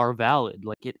ideas are valid.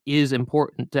 Like, it is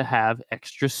important to have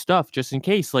extra stuff just in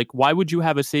case. Like, why would you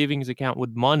have a savings account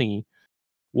with money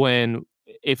when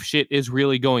if shit is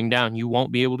really going down, you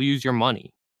won't be able to use your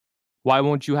money? Why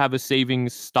won't you have a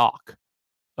savings stock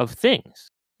of things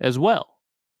as well?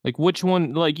 Like, which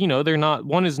one, they're not,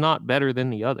 one is not better than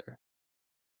the other.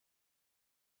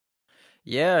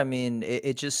 Yeah, I mean,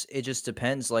 it just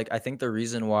depends. Like, I think the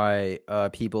reason why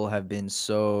people have been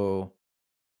so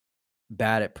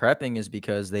bad at prepping is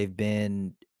because they've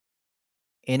been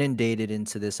inundated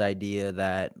into this idea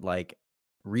that like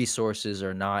resources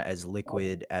are not as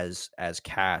liquid as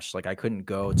cash. Like, I couldn't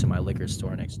go to my liquor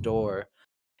store next door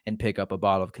and pick up a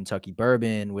bottle of Kentucky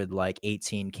bourbon with like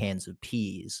 18 cans of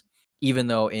peas, even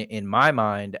though in my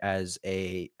mind as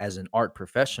an art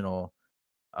professional,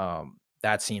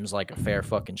 that seems like a fair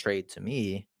fucking trade to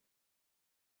me.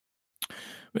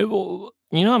 Well,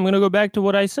 I'm going to go back to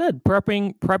what I said.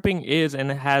 Prepping is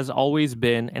and has always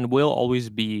been and will always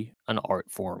be an art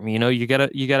form. You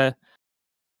gotta,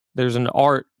 there's an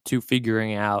art to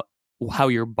figuring out how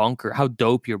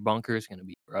dope your bunker is going to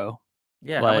be, bro.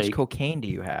 Yeah. How much cocaine do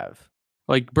you have?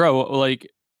 Like, bro, like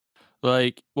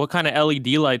what kind of LED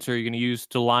lights are you going to use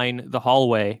to line the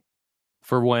hallway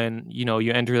for when,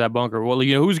 you enter that bunker? Well,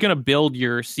 who's going to build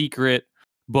your secret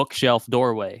bookshelf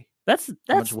doorway? That's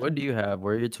how much wood do you have?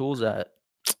 Where are your tools at?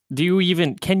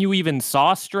 Can you even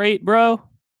saw straight, bro?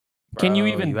 Can you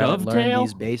even dovetail? Learn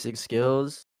these basic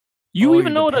skills. You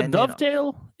even know what a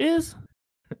dovetail is?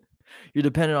 You're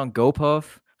dependent on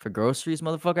GoPuff for groceries,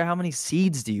 motherfucker. How many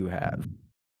seeds do you have?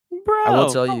 Bro, I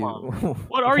will tell you.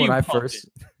 What are you puffing?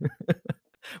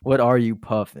 What are you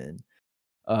puffing?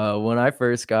 When I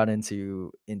first got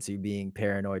into being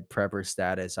paranoid prepper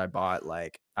status, I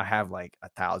have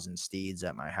 1,000 steeds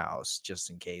at my house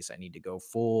just in case I need to go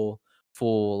full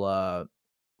anarcho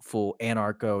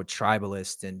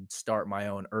tribalist and start my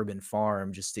own urban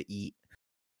farm just to eat.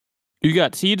 You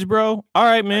got seeds, bro? All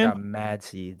right, man. I got mad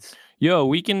seeds. Yo,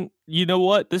 we can, you know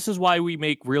what? This is why we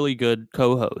make really good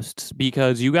co-hosts,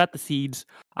 because you got the seeds,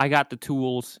 I got the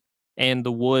tools, and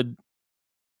the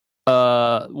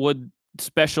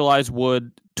specialized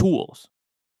wood tools.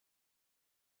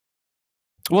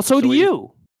 Well, so do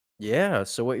you. Yeah,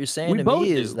 so what you're saying to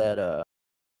me is that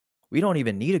we don't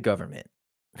even need a government.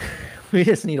 We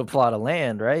just need a plot of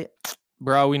land, right?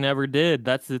 Bro, we never did.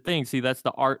 That's the thing. See, that's the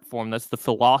art form. That's the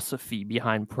philosophy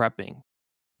behind prepping.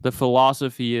 The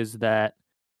philosophy is that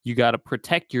you got to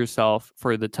protect yourself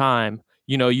for the time.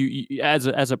 You as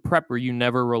a prepper, you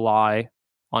never rely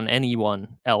on anyone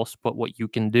else but what you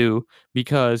can do,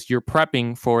 because you're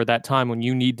prepping for that time when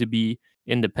you need to be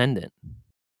independent.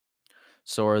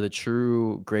 So are the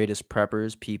true greatest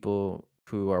preppers people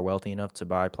who are wealthy enough to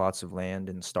buy plots of land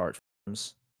and start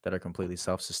farms that are completely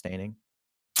self-sustaining?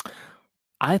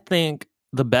 I think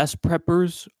the best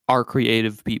preppers are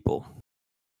creative people,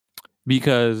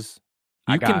 because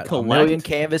you I can got a million collect.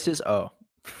 canvases. Oh,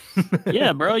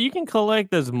 Yeah, bro, you can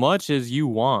collect as much as you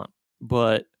want,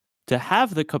 but to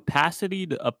have the capacity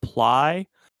to apply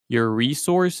your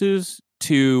resources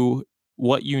to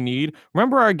what you need.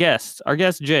 Remember our guest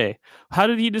Jay. How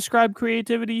did he describe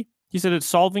creativity? He said it's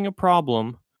solving a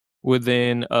problem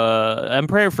within I'm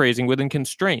paraphrasing, within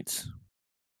constraints.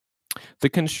 The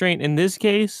constraint in this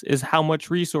case is how much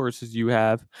resources you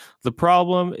have. The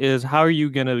problem is how are you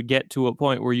going to get to a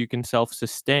point where you can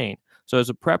self-sustain. So as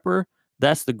a prepper,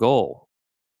 that's the goal.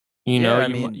 I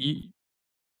mean,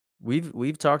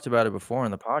 we've talked about it before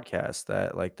in the podcast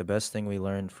that like the best thing we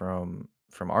learned from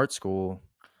art school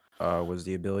was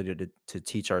the ability to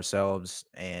teach ourselves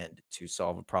and to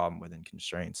solve a problem within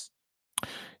constraints.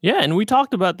 Yeah, and we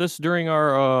talked about this during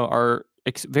our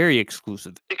very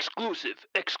exclusive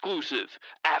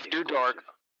After Dark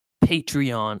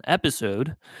Patreon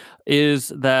episode, is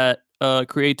that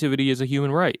creativity is a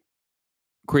human right.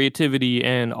 Creativity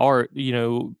and art,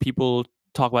 people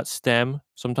talk about STEM.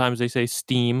 Sometimes they say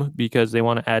STEAM because they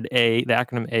want to add the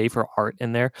acronym A for art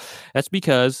in there. That's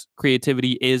because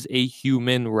creativity is a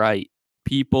human right.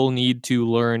 People need to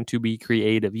learn to be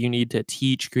creative. You need to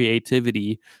teach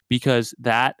creativity, because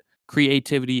that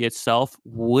creativity itself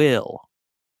will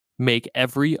make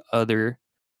every other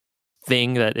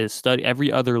thing that is studied,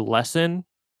 every other lesson,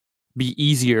 be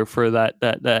easier for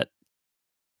that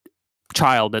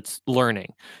child that's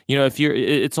learning.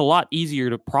 It's a lot easier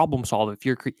to problem solve if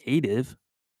you're creative.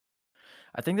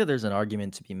 I think that there's an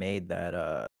argument to be made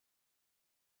that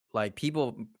like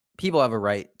people have a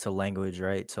right to language,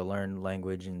 right? To learn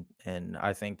language, and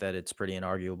I think that it's pretty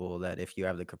inarguable that if you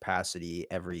have the capacity,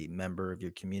 every member of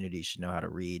your community should know how to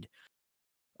read.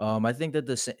 I think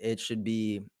that it should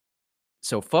be,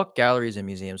 so fuck galleries and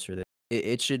museums for this.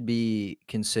 It should be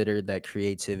considered that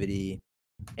creativity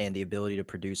and the ability to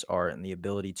produce art and the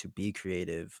ability to be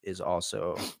creative is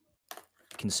also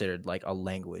considered like a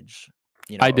language,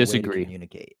 I a way to disagree.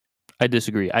 communicate. I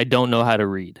disagree. I don't know how to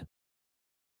read.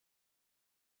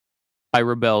 I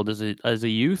rebelled as a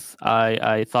youth.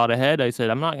 I thought ahead. I said,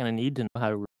 I'm not going to need to know how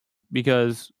to read,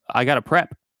 because I got to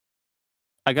prep.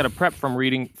 I got to prep from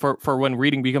reading for when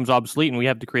reading becomes obsolete and we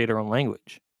have to create our own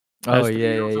language. I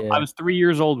was 3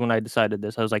 years old when I decided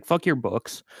this. I was like, fuck your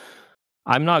books.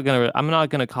 I'm not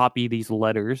gonna copy these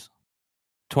letters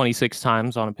 26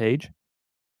 times on a page.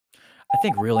 I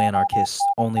think real anarchists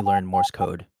only learn Morse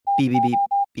code. Beep beep beep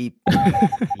beep beep beep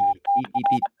beep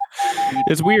beep.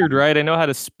 It's weird, right? I know how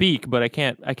to speak, but I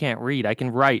can't read. I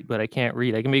can write, but I can't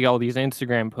read. I can make all these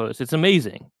Instagram posts. It's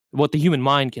amazing what the human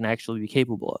mind can actually be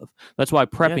capable of. That's why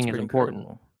prepping is important.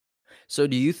 Incredible. So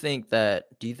do you think that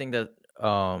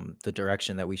the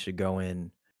direction that we should go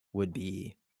in would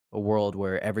be a world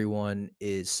where everyone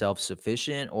is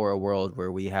self-sufficient, or a world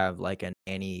where we have like an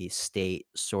any state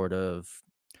sort of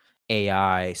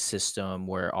AI system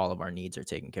where all of our needs are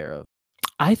taken care of?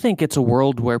 I think it's a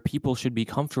world where people should be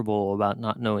comfortable about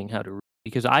not knowing how to read,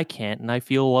 because I can't, and I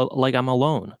feel like I'm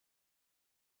alone.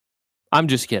 I'm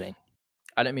just kidding.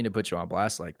 I didn't mean to put you on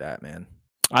blast like that, man.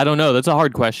 I don't know. That's a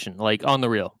hard question. Like on the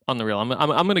real. I'm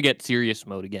gonna get serious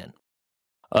mode again.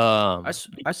 I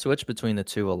switch between the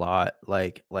two a lot,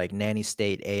 like nanny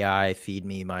state AI, feed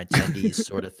me my tendies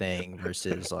sort of thing,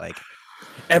 versus like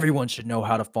everyone should know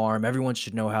how to farm, everyone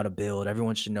should know how to build,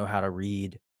 everyone should know how to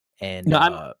read. And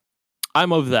no,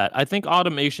 I'm of that. I think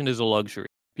automation is a luxury.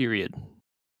 Period.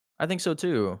 I think so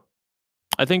too.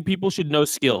 I think people should know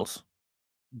skills.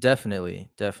 Definitely.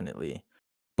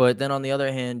 But then on the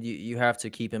other hand, you have to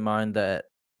keep in mind that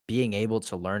being able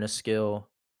to learn a skill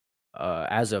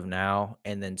as of now,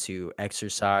 and then to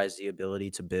exercise the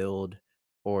ability to build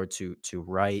or to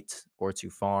write or to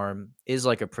farm is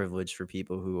like a privilege for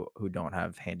people who don't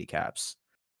have handicaps,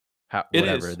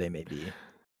 whatever they may be.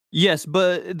 Yes,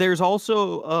 but there's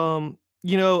also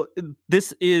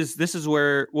this is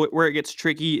where it gets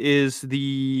tricky, is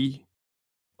the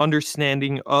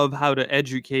understanding of how to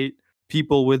educate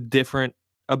people with different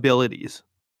abilities.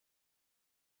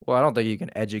 Well, I don't think you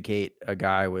can educate a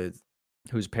guy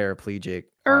who's paraplegic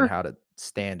on how to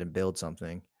stand and build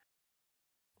something.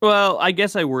 Well, I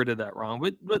guess I worded that wrong,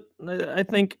 but I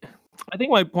think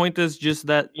my point is just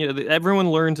that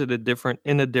everyone learns it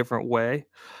in a different way,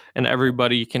 and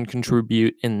everybody can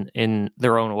contribute in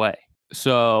their own way.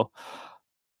 So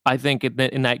I think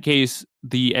in that case,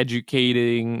 the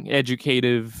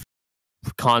educative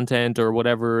content or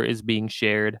whatever is being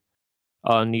shared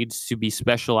needs to be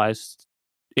specialized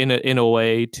in a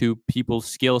way to people's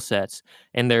skill sets,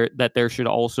 and there should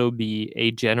also be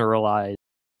a generalized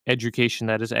education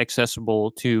that is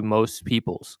accessible to most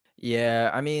peoples. Yeah,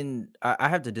 I mean, I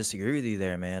have to disagree with you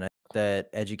there, man. I think that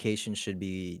education should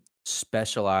be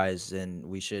specialized, and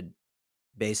we should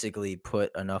basically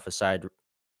put aside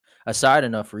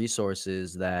enough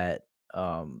resources that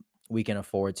we can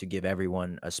afford to give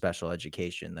everyone a special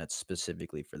education that's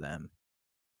specifically for them.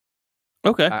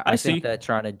 Okay, I I think see. that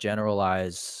trying to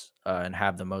generalize and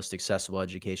have the most accessible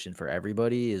education for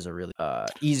everybody is a really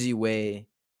easy way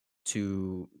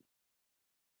to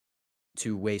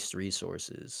waste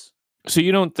resources. So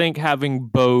you don't think having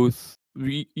both,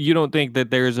 you don't think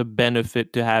that there's a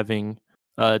benefit to having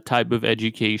a type of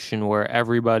education where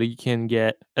everybody can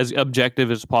get as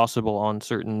objective as possible on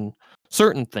certain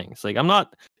things. Like I'm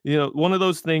not, one of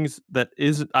those things that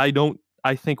is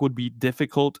I think would be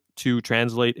difficult to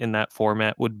translate in that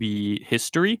format would be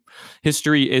history.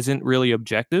 History isn't really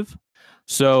objective.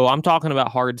 So I'm talking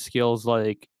about hard skills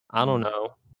like, I don't know,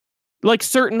 like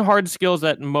certain hard skills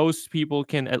that most people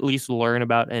can at least learn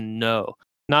about and know,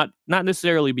 not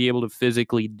necessarily be able to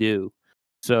physically do.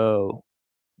 So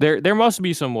there must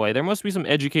be some way. There must be some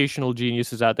educational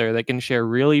geniuses out there that can share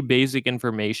really basic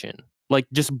information, like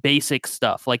just basic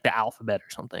stuff, like the alphabet or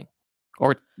something,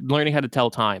 or learning how to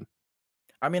tell time.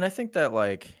 I mean, I think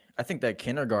that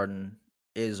kindergarten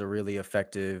is a really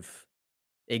effective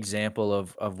example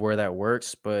of where that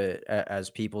works, but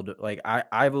as people do, like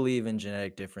I believe in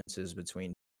genetic differences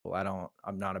between people.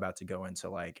 I'm not about to go into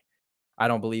like I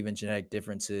don't believe in genetic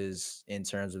differences in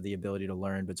terms of the ability to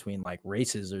learn between like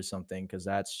races or something, because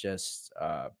that's just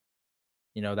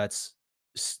that's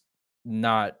s-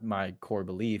 not my core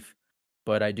belief.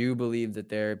 But I do believe that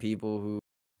there are people who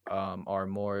are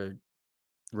more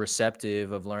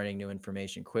receptive of learning new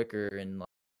information quicker, and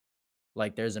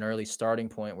like there's an early starting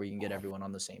point where you can get everyone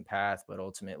on the same path, but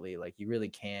ultimately like you really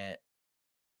can't.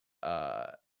 uh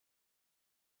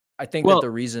I think that Well, the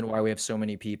reason why we have so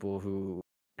many people who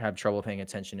have trouble paying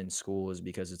attention in school is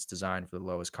because it's designed for the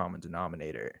lowest common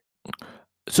denominator.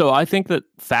 so I think that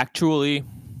factually,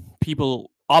 people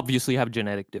obviously have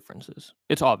genetic differences.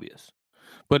 It's obvious.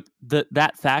 But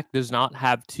that fact does not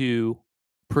have to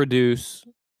produce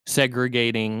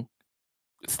segregating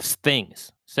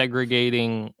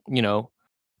segregating,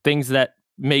 things that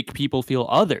make people feel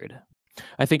othered.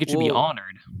 I think it should be Well,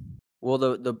 honored.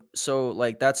 the so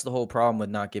like that's the whole problem with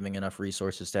not giving enough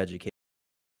resources to educate,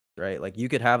 right? Like you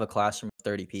could have a classroom of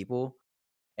 30 people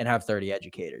and have 30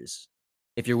 educators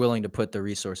if you're willing to put the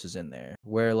resources in there,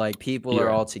 where like people are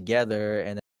Yeah. all together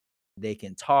and they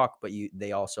can talk, but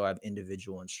they also have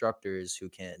individual instructors who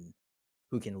can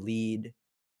lead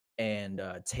and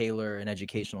tailor an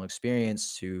educational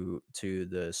experience to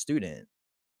the student.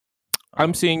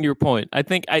 I'm seeing your point. I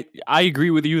think I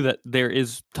agree with you that there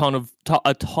is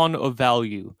a ton of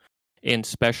value in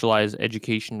specialized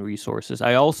education resources.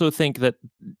 I also think that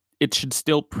it should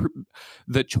still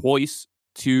the choice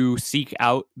to seek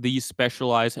out these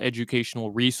specialized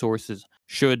educational resources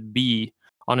should be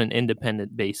on an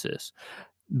independent basis.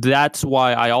 That's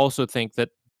why I also think that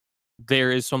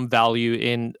there is some value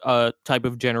in a type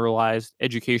of generalized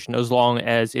education as long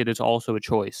as it is also a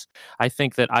choice. I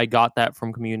think that I got that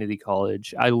from community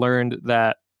college. I learned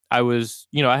that I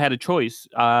had a choice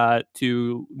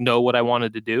to know what I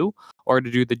wanted to do or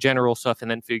to do the general stuff and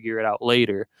then figure it out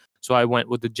later. So I went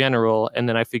with the general and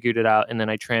then I figured it out and then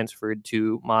I transferred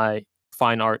to my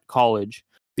fine art college,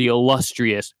 the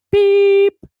illustrious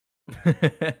beep.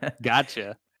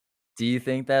 Gotcha. Do you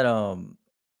think that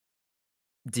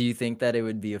it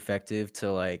would be effective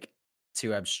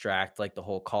to abstract like the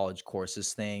whole college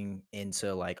courses thing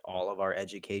into like all of our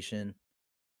education,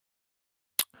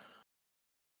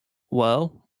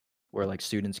 Well, where like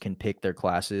students can pick their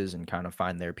classes and kind of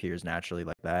find their peers naturally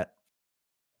like that?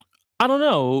 I don't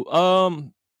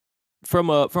know. From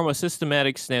a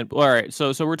systematic standpoint. All right,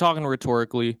 so we're talking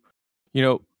rhetorically.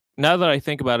 Now that I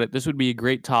think about it, this would be a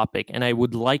great topic, and I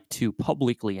would like to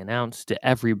publicly announce to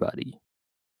everybody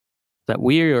that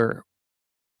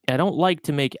I don't like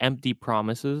to make empty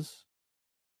promises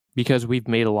because we've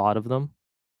made a lot of them.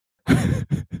 But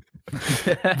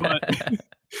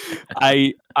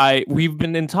we've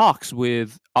been in talks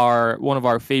with one of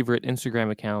our favorite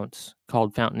Instagram accounts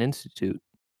called Fountain Institute,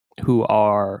 who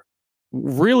are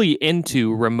really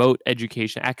into remote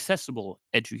education, accessible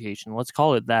education. Let's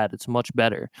call it that. It's much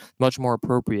better, much more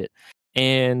appropriate.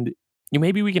 And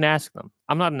maybe we can ask them.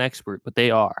 I'm not an expert, but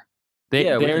they are.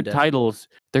 Their titles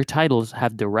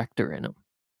have director in them.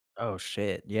 Oh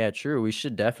shit. Yeah, true. We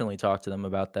should definitely talk to them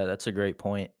about that. That's a great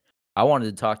point. I wanted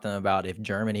to talk to them about if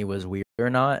Germany was weird or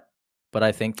not, but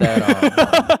I think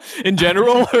that in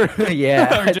general,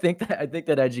 yeah, I think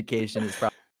that education is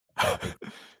probably.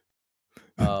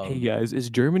 Hey guys, is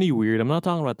Germany weird? I'm not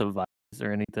talking about the virus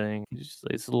or anything.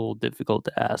 It's a little difficult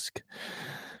to ask.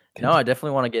 No, I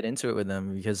definitely want to get into it with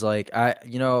them because, like,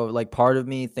 part of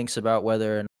me thinks about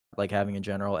whether or not, like, having a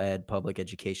general ed public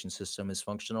education system is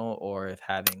functional, or if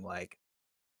having like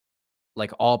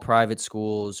all private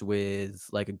schools with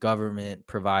like a government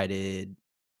provided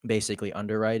basically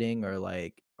underwriting or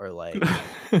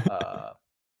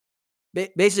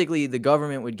basically the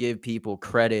government would give people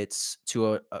credits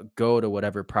to go to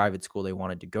whatever private school they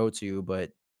wanted to go to,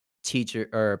 but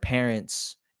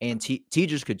parents and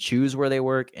teachers could choose where they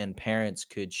work, and parents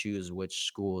could choose which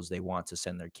schools they want to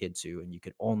send their kid to, and you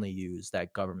could only use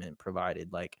that government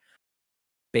provided, like,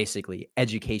 basically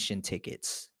education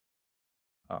tickets.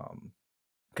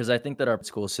 Because I think that our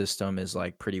school system is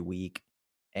like pretty weak,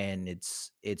 and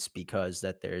it's because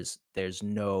that there's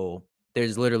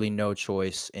literally no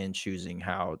choice in choosing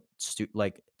how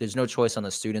there's no choice on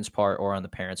the student's part or on the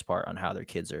parents' part on how their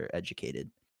kids are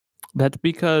educated. That's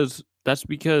because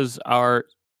our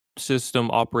system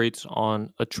operates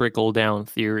on a trickle down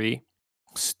theory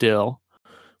still,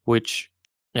 which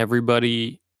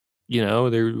everybody,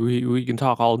 we can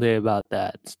talk all day about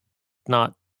that. It's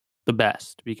not the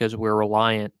best because we're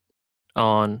reliant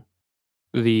on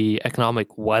the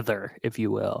economic weather, if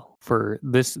you will, for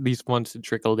these funds to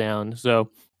trickle down. So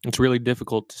it's really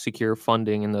difficult to secure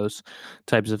funding in those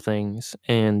types of things.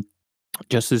 And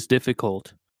just as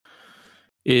difficult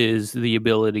is the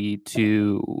ability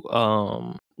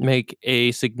to make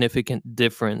a significant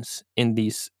difference in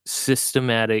these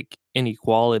systematic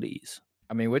inequalities.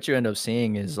 I mean, what you end up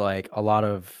seeing is like a lot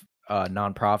of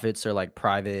nonprofits or like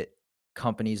private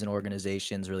companies and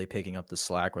organizations really picking up the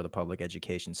slack where the public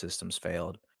education systems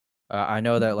failed. I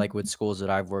know that like with schools that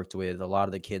I've worked with, a lot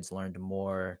of the kids learned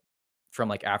more from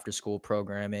like after school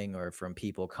programming or from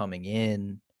people coming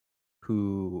in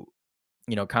who,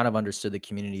 kind of understood the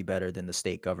community better than the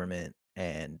state government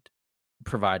and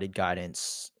provided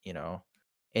guidance,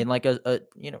 in like a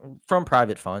from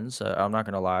private funds. I'm not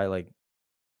going to lie. Like,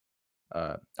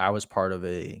 I was part of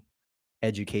a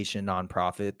education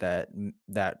nonprofit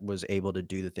that was able to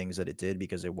do the things that it did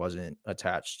because it wasn't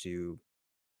attached to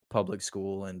public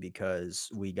school and because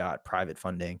we got private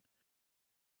funding.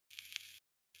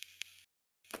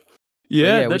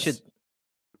 Yeah, we should.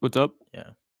 What's up? Yeah,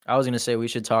 I was gonna say we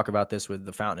should talk about this with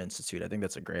the Fountain Institute. I think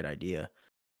that's a great idea.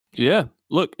 Yeah,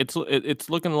 look, it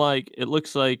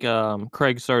looks like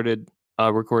Craig started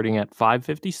recording at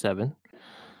 5:57.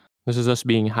 This is us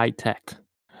being high tech.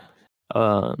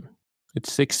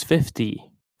 It's 6:50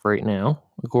 right now,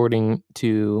 according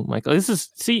to Michael. This is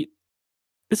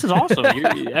awesome.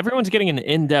 Everyone's getting an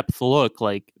in-depth look.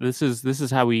 Like this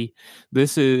is how we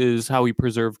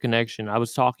preserve connection. I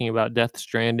was talking about Death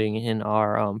Stranding in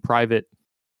our private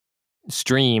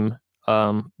stream,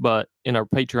 but in our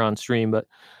Patreon stream. But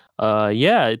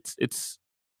yeah, it's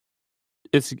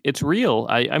real.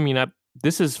 I mean,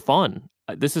 this is fun.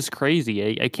 This is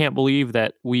crazy. I can't believe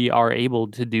that we are able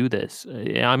to do this.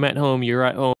 I'm at home. You're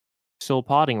at home. Still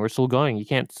potting. We're still going. You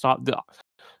can't stop the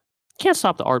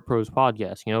Art Pros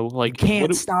podcast. You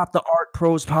can't stop the Art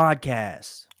Pros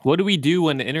podcast. What do we do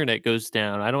when the internet goes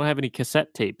down? I don't have any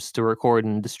cassette tapes to record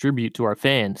and distribute to our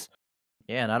fans.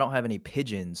 Yeah, and I don't have any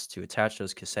pigeons to attach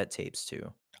those cassette tapes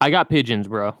to. I got pigeons,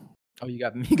 bro. Oh, you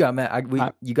got you got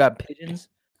pigeons?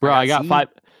 Bro, I got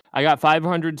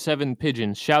 507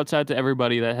 pigeons. Shouts out to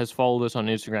everybody that has followed us on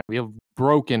Instagram. We have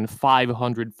broken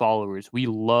 500 followers. We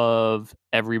love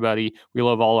everybody. We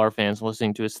love all our fans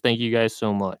listening to us. Thank you guys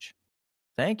so much.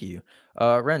 Thank you.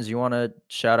 Renz, you want to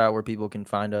shout out where people can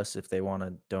find us if they want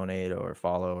to donate or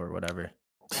follow or whatever?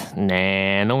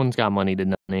 Nah, no one's got money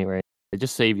to donate, right?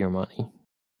 Just save your money.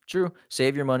 True.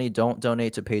 Save your money. Don't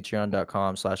donate to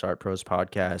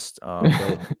patreon.com/artprospodcast.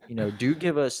 But, do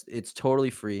give us, it's totally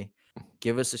free.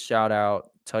 Give us a shout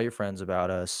out. Tell your friends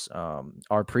about us.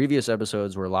 Our previous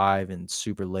episodes were live and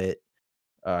super lit.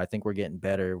 I think we're getting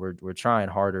better. We're trying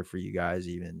harder for you guys,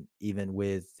 even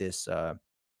with this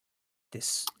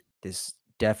this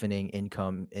deafening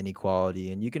income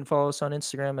inequality. And you can follow us on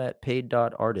Instagram at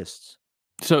paid.artists.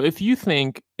 So if you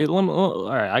think all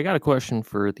right, I got a question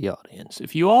for the audience.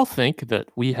 If you all think that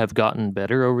we have gotten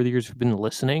better over the years, we've been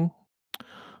listening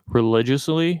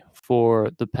religiously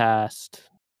for the past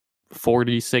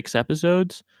 46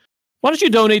 episodes, Why don't you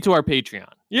donate to our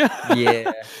Patreon? Yeah.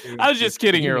 Yeah. I was just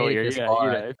kidding If you made earlier. it this Yeah,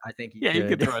 far, I think you could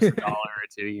could. throw us $1 or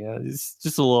 $2. Yeah, it's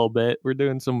just a little bit. We're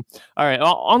doing some. All right.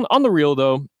 On the real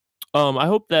though, I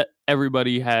hope that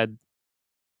everybody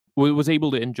was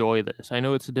able to enjoy this. I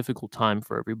know it's a difficult time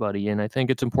for everybody, and I think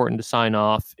it's important to sign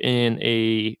off in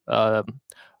a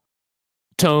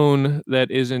tone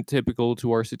that isn't typical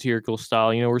to our satirical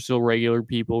style. You know, we're still regular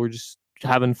people. We're just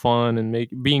having fun and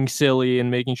being silly and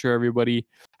making sure everybody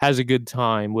has a good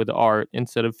time with art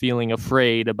instead of feeling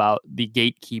afraid about the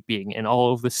gatekeeping and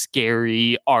all of the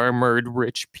scary armored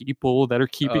rich people that are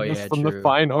keeping us from the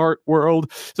fine art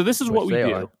world. So this is what we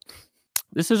do.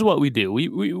 This is what we do.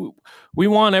 We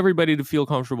want everybody to feel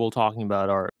comfortable talking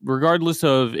about art, regardless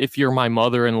of if you're my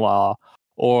mother-in-law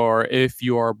or if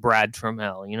you're Brad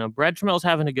Trammell. You know, Brad Trammell's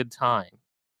having a good time.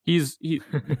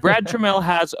 Brad Trammell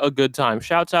has a good time.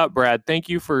 Shouts out, Brad. Thank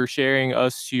you for sharing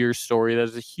us your story. That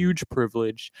is a huge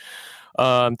privilege.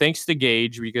 Thanks to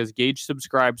Gage, because Gage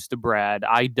subscribes to Brad.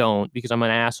 I don't, because I'm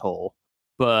an asshole.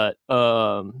 But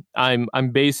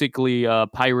I'm basically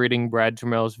pirating Brad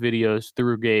Trammell's videos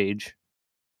through Gage.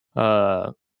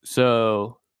 But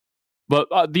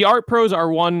the art pros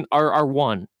are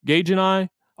one. Gage and I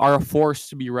are a force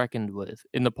to be reckoned with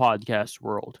in the podcast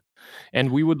world, and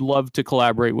we would love to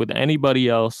collaborate with anybody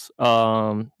else.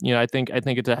 I think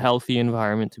it's a healthy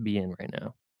environment to be in right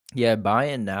now. Yeah, buy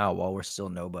in now while we're still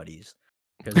nobodies.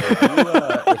 Because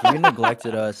if you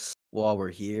neglected us while we're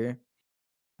here,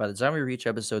 by the time we reach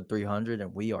episode 300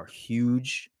 and we are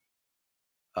huge,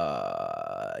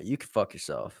 you can fuck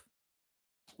yourself.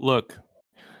 Look,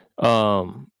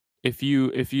 if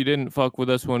you didn't fuck with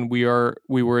us when we were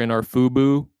in our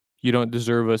FUBU, you don't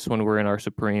deserve us when we're in our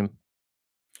Supreme.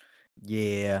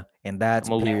 Yeah, and that's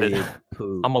period.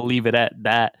 I'm gonna leave it at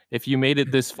that. If you made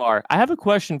it this far, I have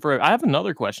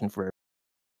another question for.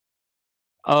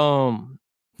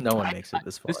 No one makes it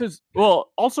this far. This is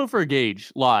also for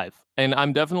Gage live, and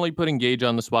I'm definitely putting Gage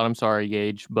on the spot. I'm sorry,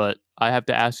 Gage, but I have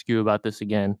to ask you about this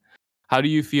again. How do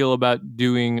you feel about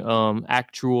doing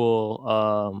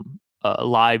actual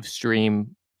live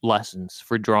stream lessons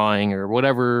for drawing or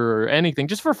whatever, or anything,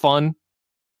 just for fun,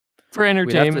 for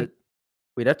entertainment?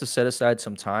 We'd have to set aside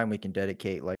some time. We can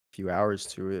dedicate like a few hours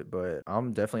to it, but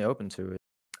I'm definitely open to it.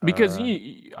 Because I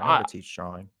know how to teach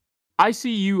drawing. I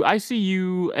see you,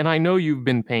 and I know you've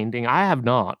been painting. I have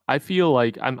not. I feel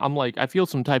like I feel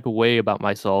some type of way about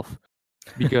myself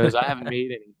because I haven't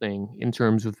made anything in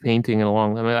terms of painting in a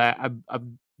long time. I mean, I've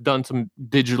done some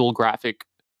digital graphic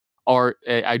art.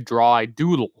 I draw, I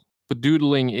doodle, but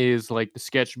doodling is like the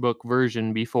sketchbook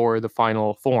version before the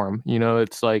final form. You know,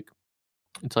 it's like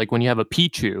when you have a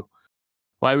Pichu.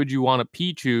 Why would you want a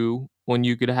Pichu when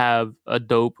you could have a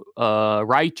dope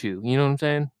Raichu? You know what I'm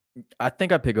saying? I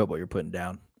think I pick up what you're putting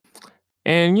down.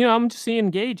 And I'm just seeing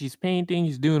Gage. He's painting.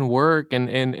 He's doing work. And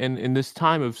in this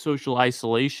time of social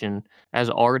isolation as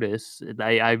artists,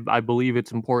 I believe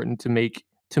it's important to make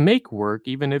work,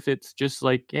 even if it's just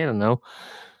like, I don't know,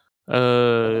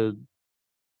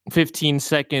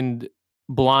 15-second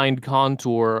blind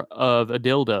contour of a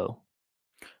dildo.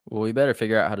 Well, we better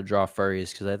figure out how to draw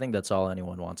furries, because I think that's all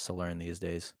anyone wants to learn these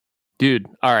days. Dude,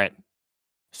 all right.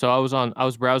 So I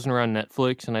was browsing around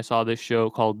Netflix and I saw this show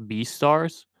called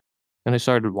Beastars, and I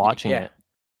started watching it.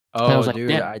 Oh, I was like,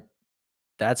 dude,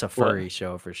 that's a furry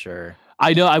show for sure.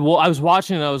 I know. I was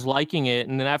watching it, I was liking it,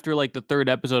 and then after like the third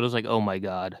episode, I was like, oh my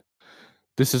god,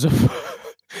 these are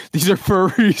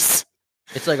furries.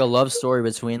 It's like a love story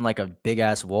between like a big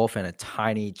ass wolf and a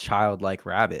tiny childlike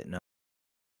rabbit. No.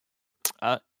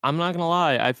 I'm not gonna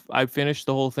lie, I finished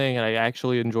the whole thing and I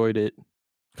actually enjoyed it.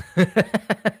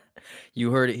 You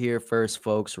heard it here first,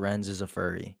 folks. Renz is a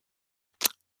furry.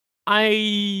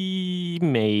 Maybe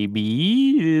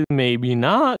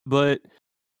not, but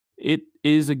it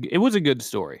was a good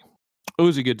story. It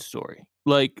was a good story.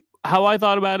 Like, how I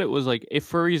thought about it was like, if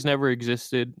furries never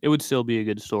existed, it would still be a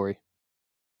good story.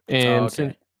 And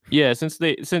since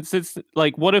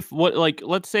like,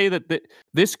 let's say that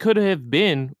this could have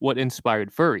been what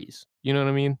inspired furries. You know what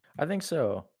I mean? I think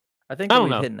so. I think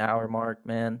we've hit an hour mark,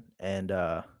 man. And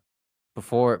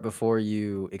before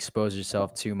you expose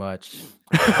yourself too much,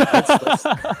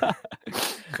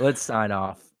 let's sign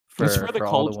off for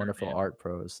all the wonderful art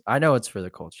pros. I know it's for the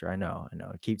culture. I know.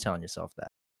 Keep telling yourself that.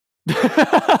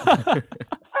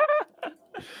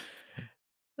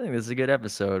 I think this is a good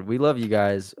episode. We love you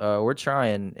guys. We're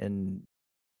trying, and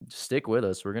stick with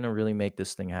us. We're gonna really make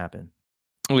this thing happen.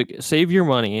 Like, save your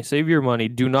money.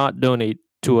 Do not donate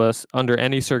to us under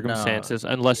any circumstances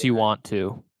unless you want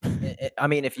to. I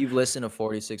mean, if you've listened to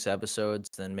 46 episodes,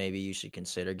 then maybe you should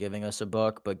consider giving us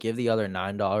 $1, but give the other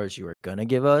 $9 you were gonna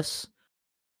give us.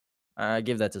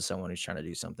 Give that to someone who's trying to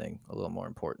do something a little more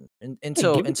important.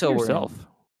 Until give it to we're yourself.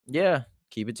 yeah,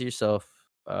 keep it to yourself.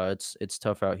 It's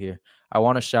tough out here. I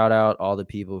want to shout out all the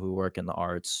people who work in the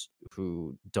arts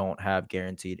who don't have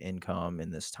guaranteed income in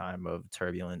this time of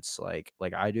turbulence, like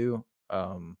I do.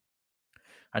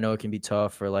 I know it can be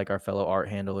tough for like our fellow art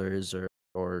handlers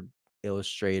or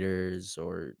illustrators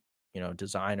or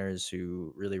designers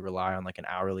who really rely on like an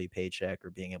hourly paycheck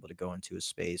or being able to go into a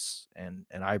space, and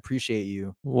I appreciate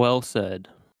you. Well said.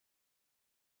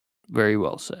 Very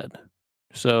well said.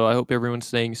 So I hope everyone's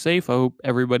staying safe. I hope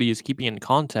everybody is keeping in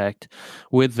contact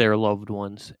with their loved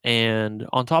ones. And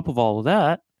on top of all of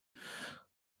that,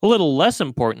 a little less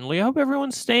importantly, I hope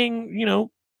everyone's staying,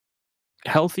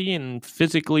 healthy and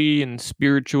physically and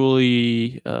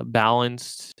spiritually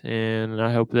balanced. And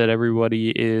I hope that everybody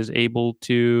is able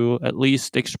to at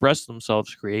least express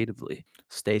themselves creatively.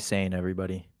 Stay sane,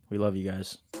 everybody. We love you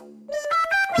guys.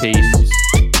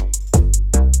 Peace.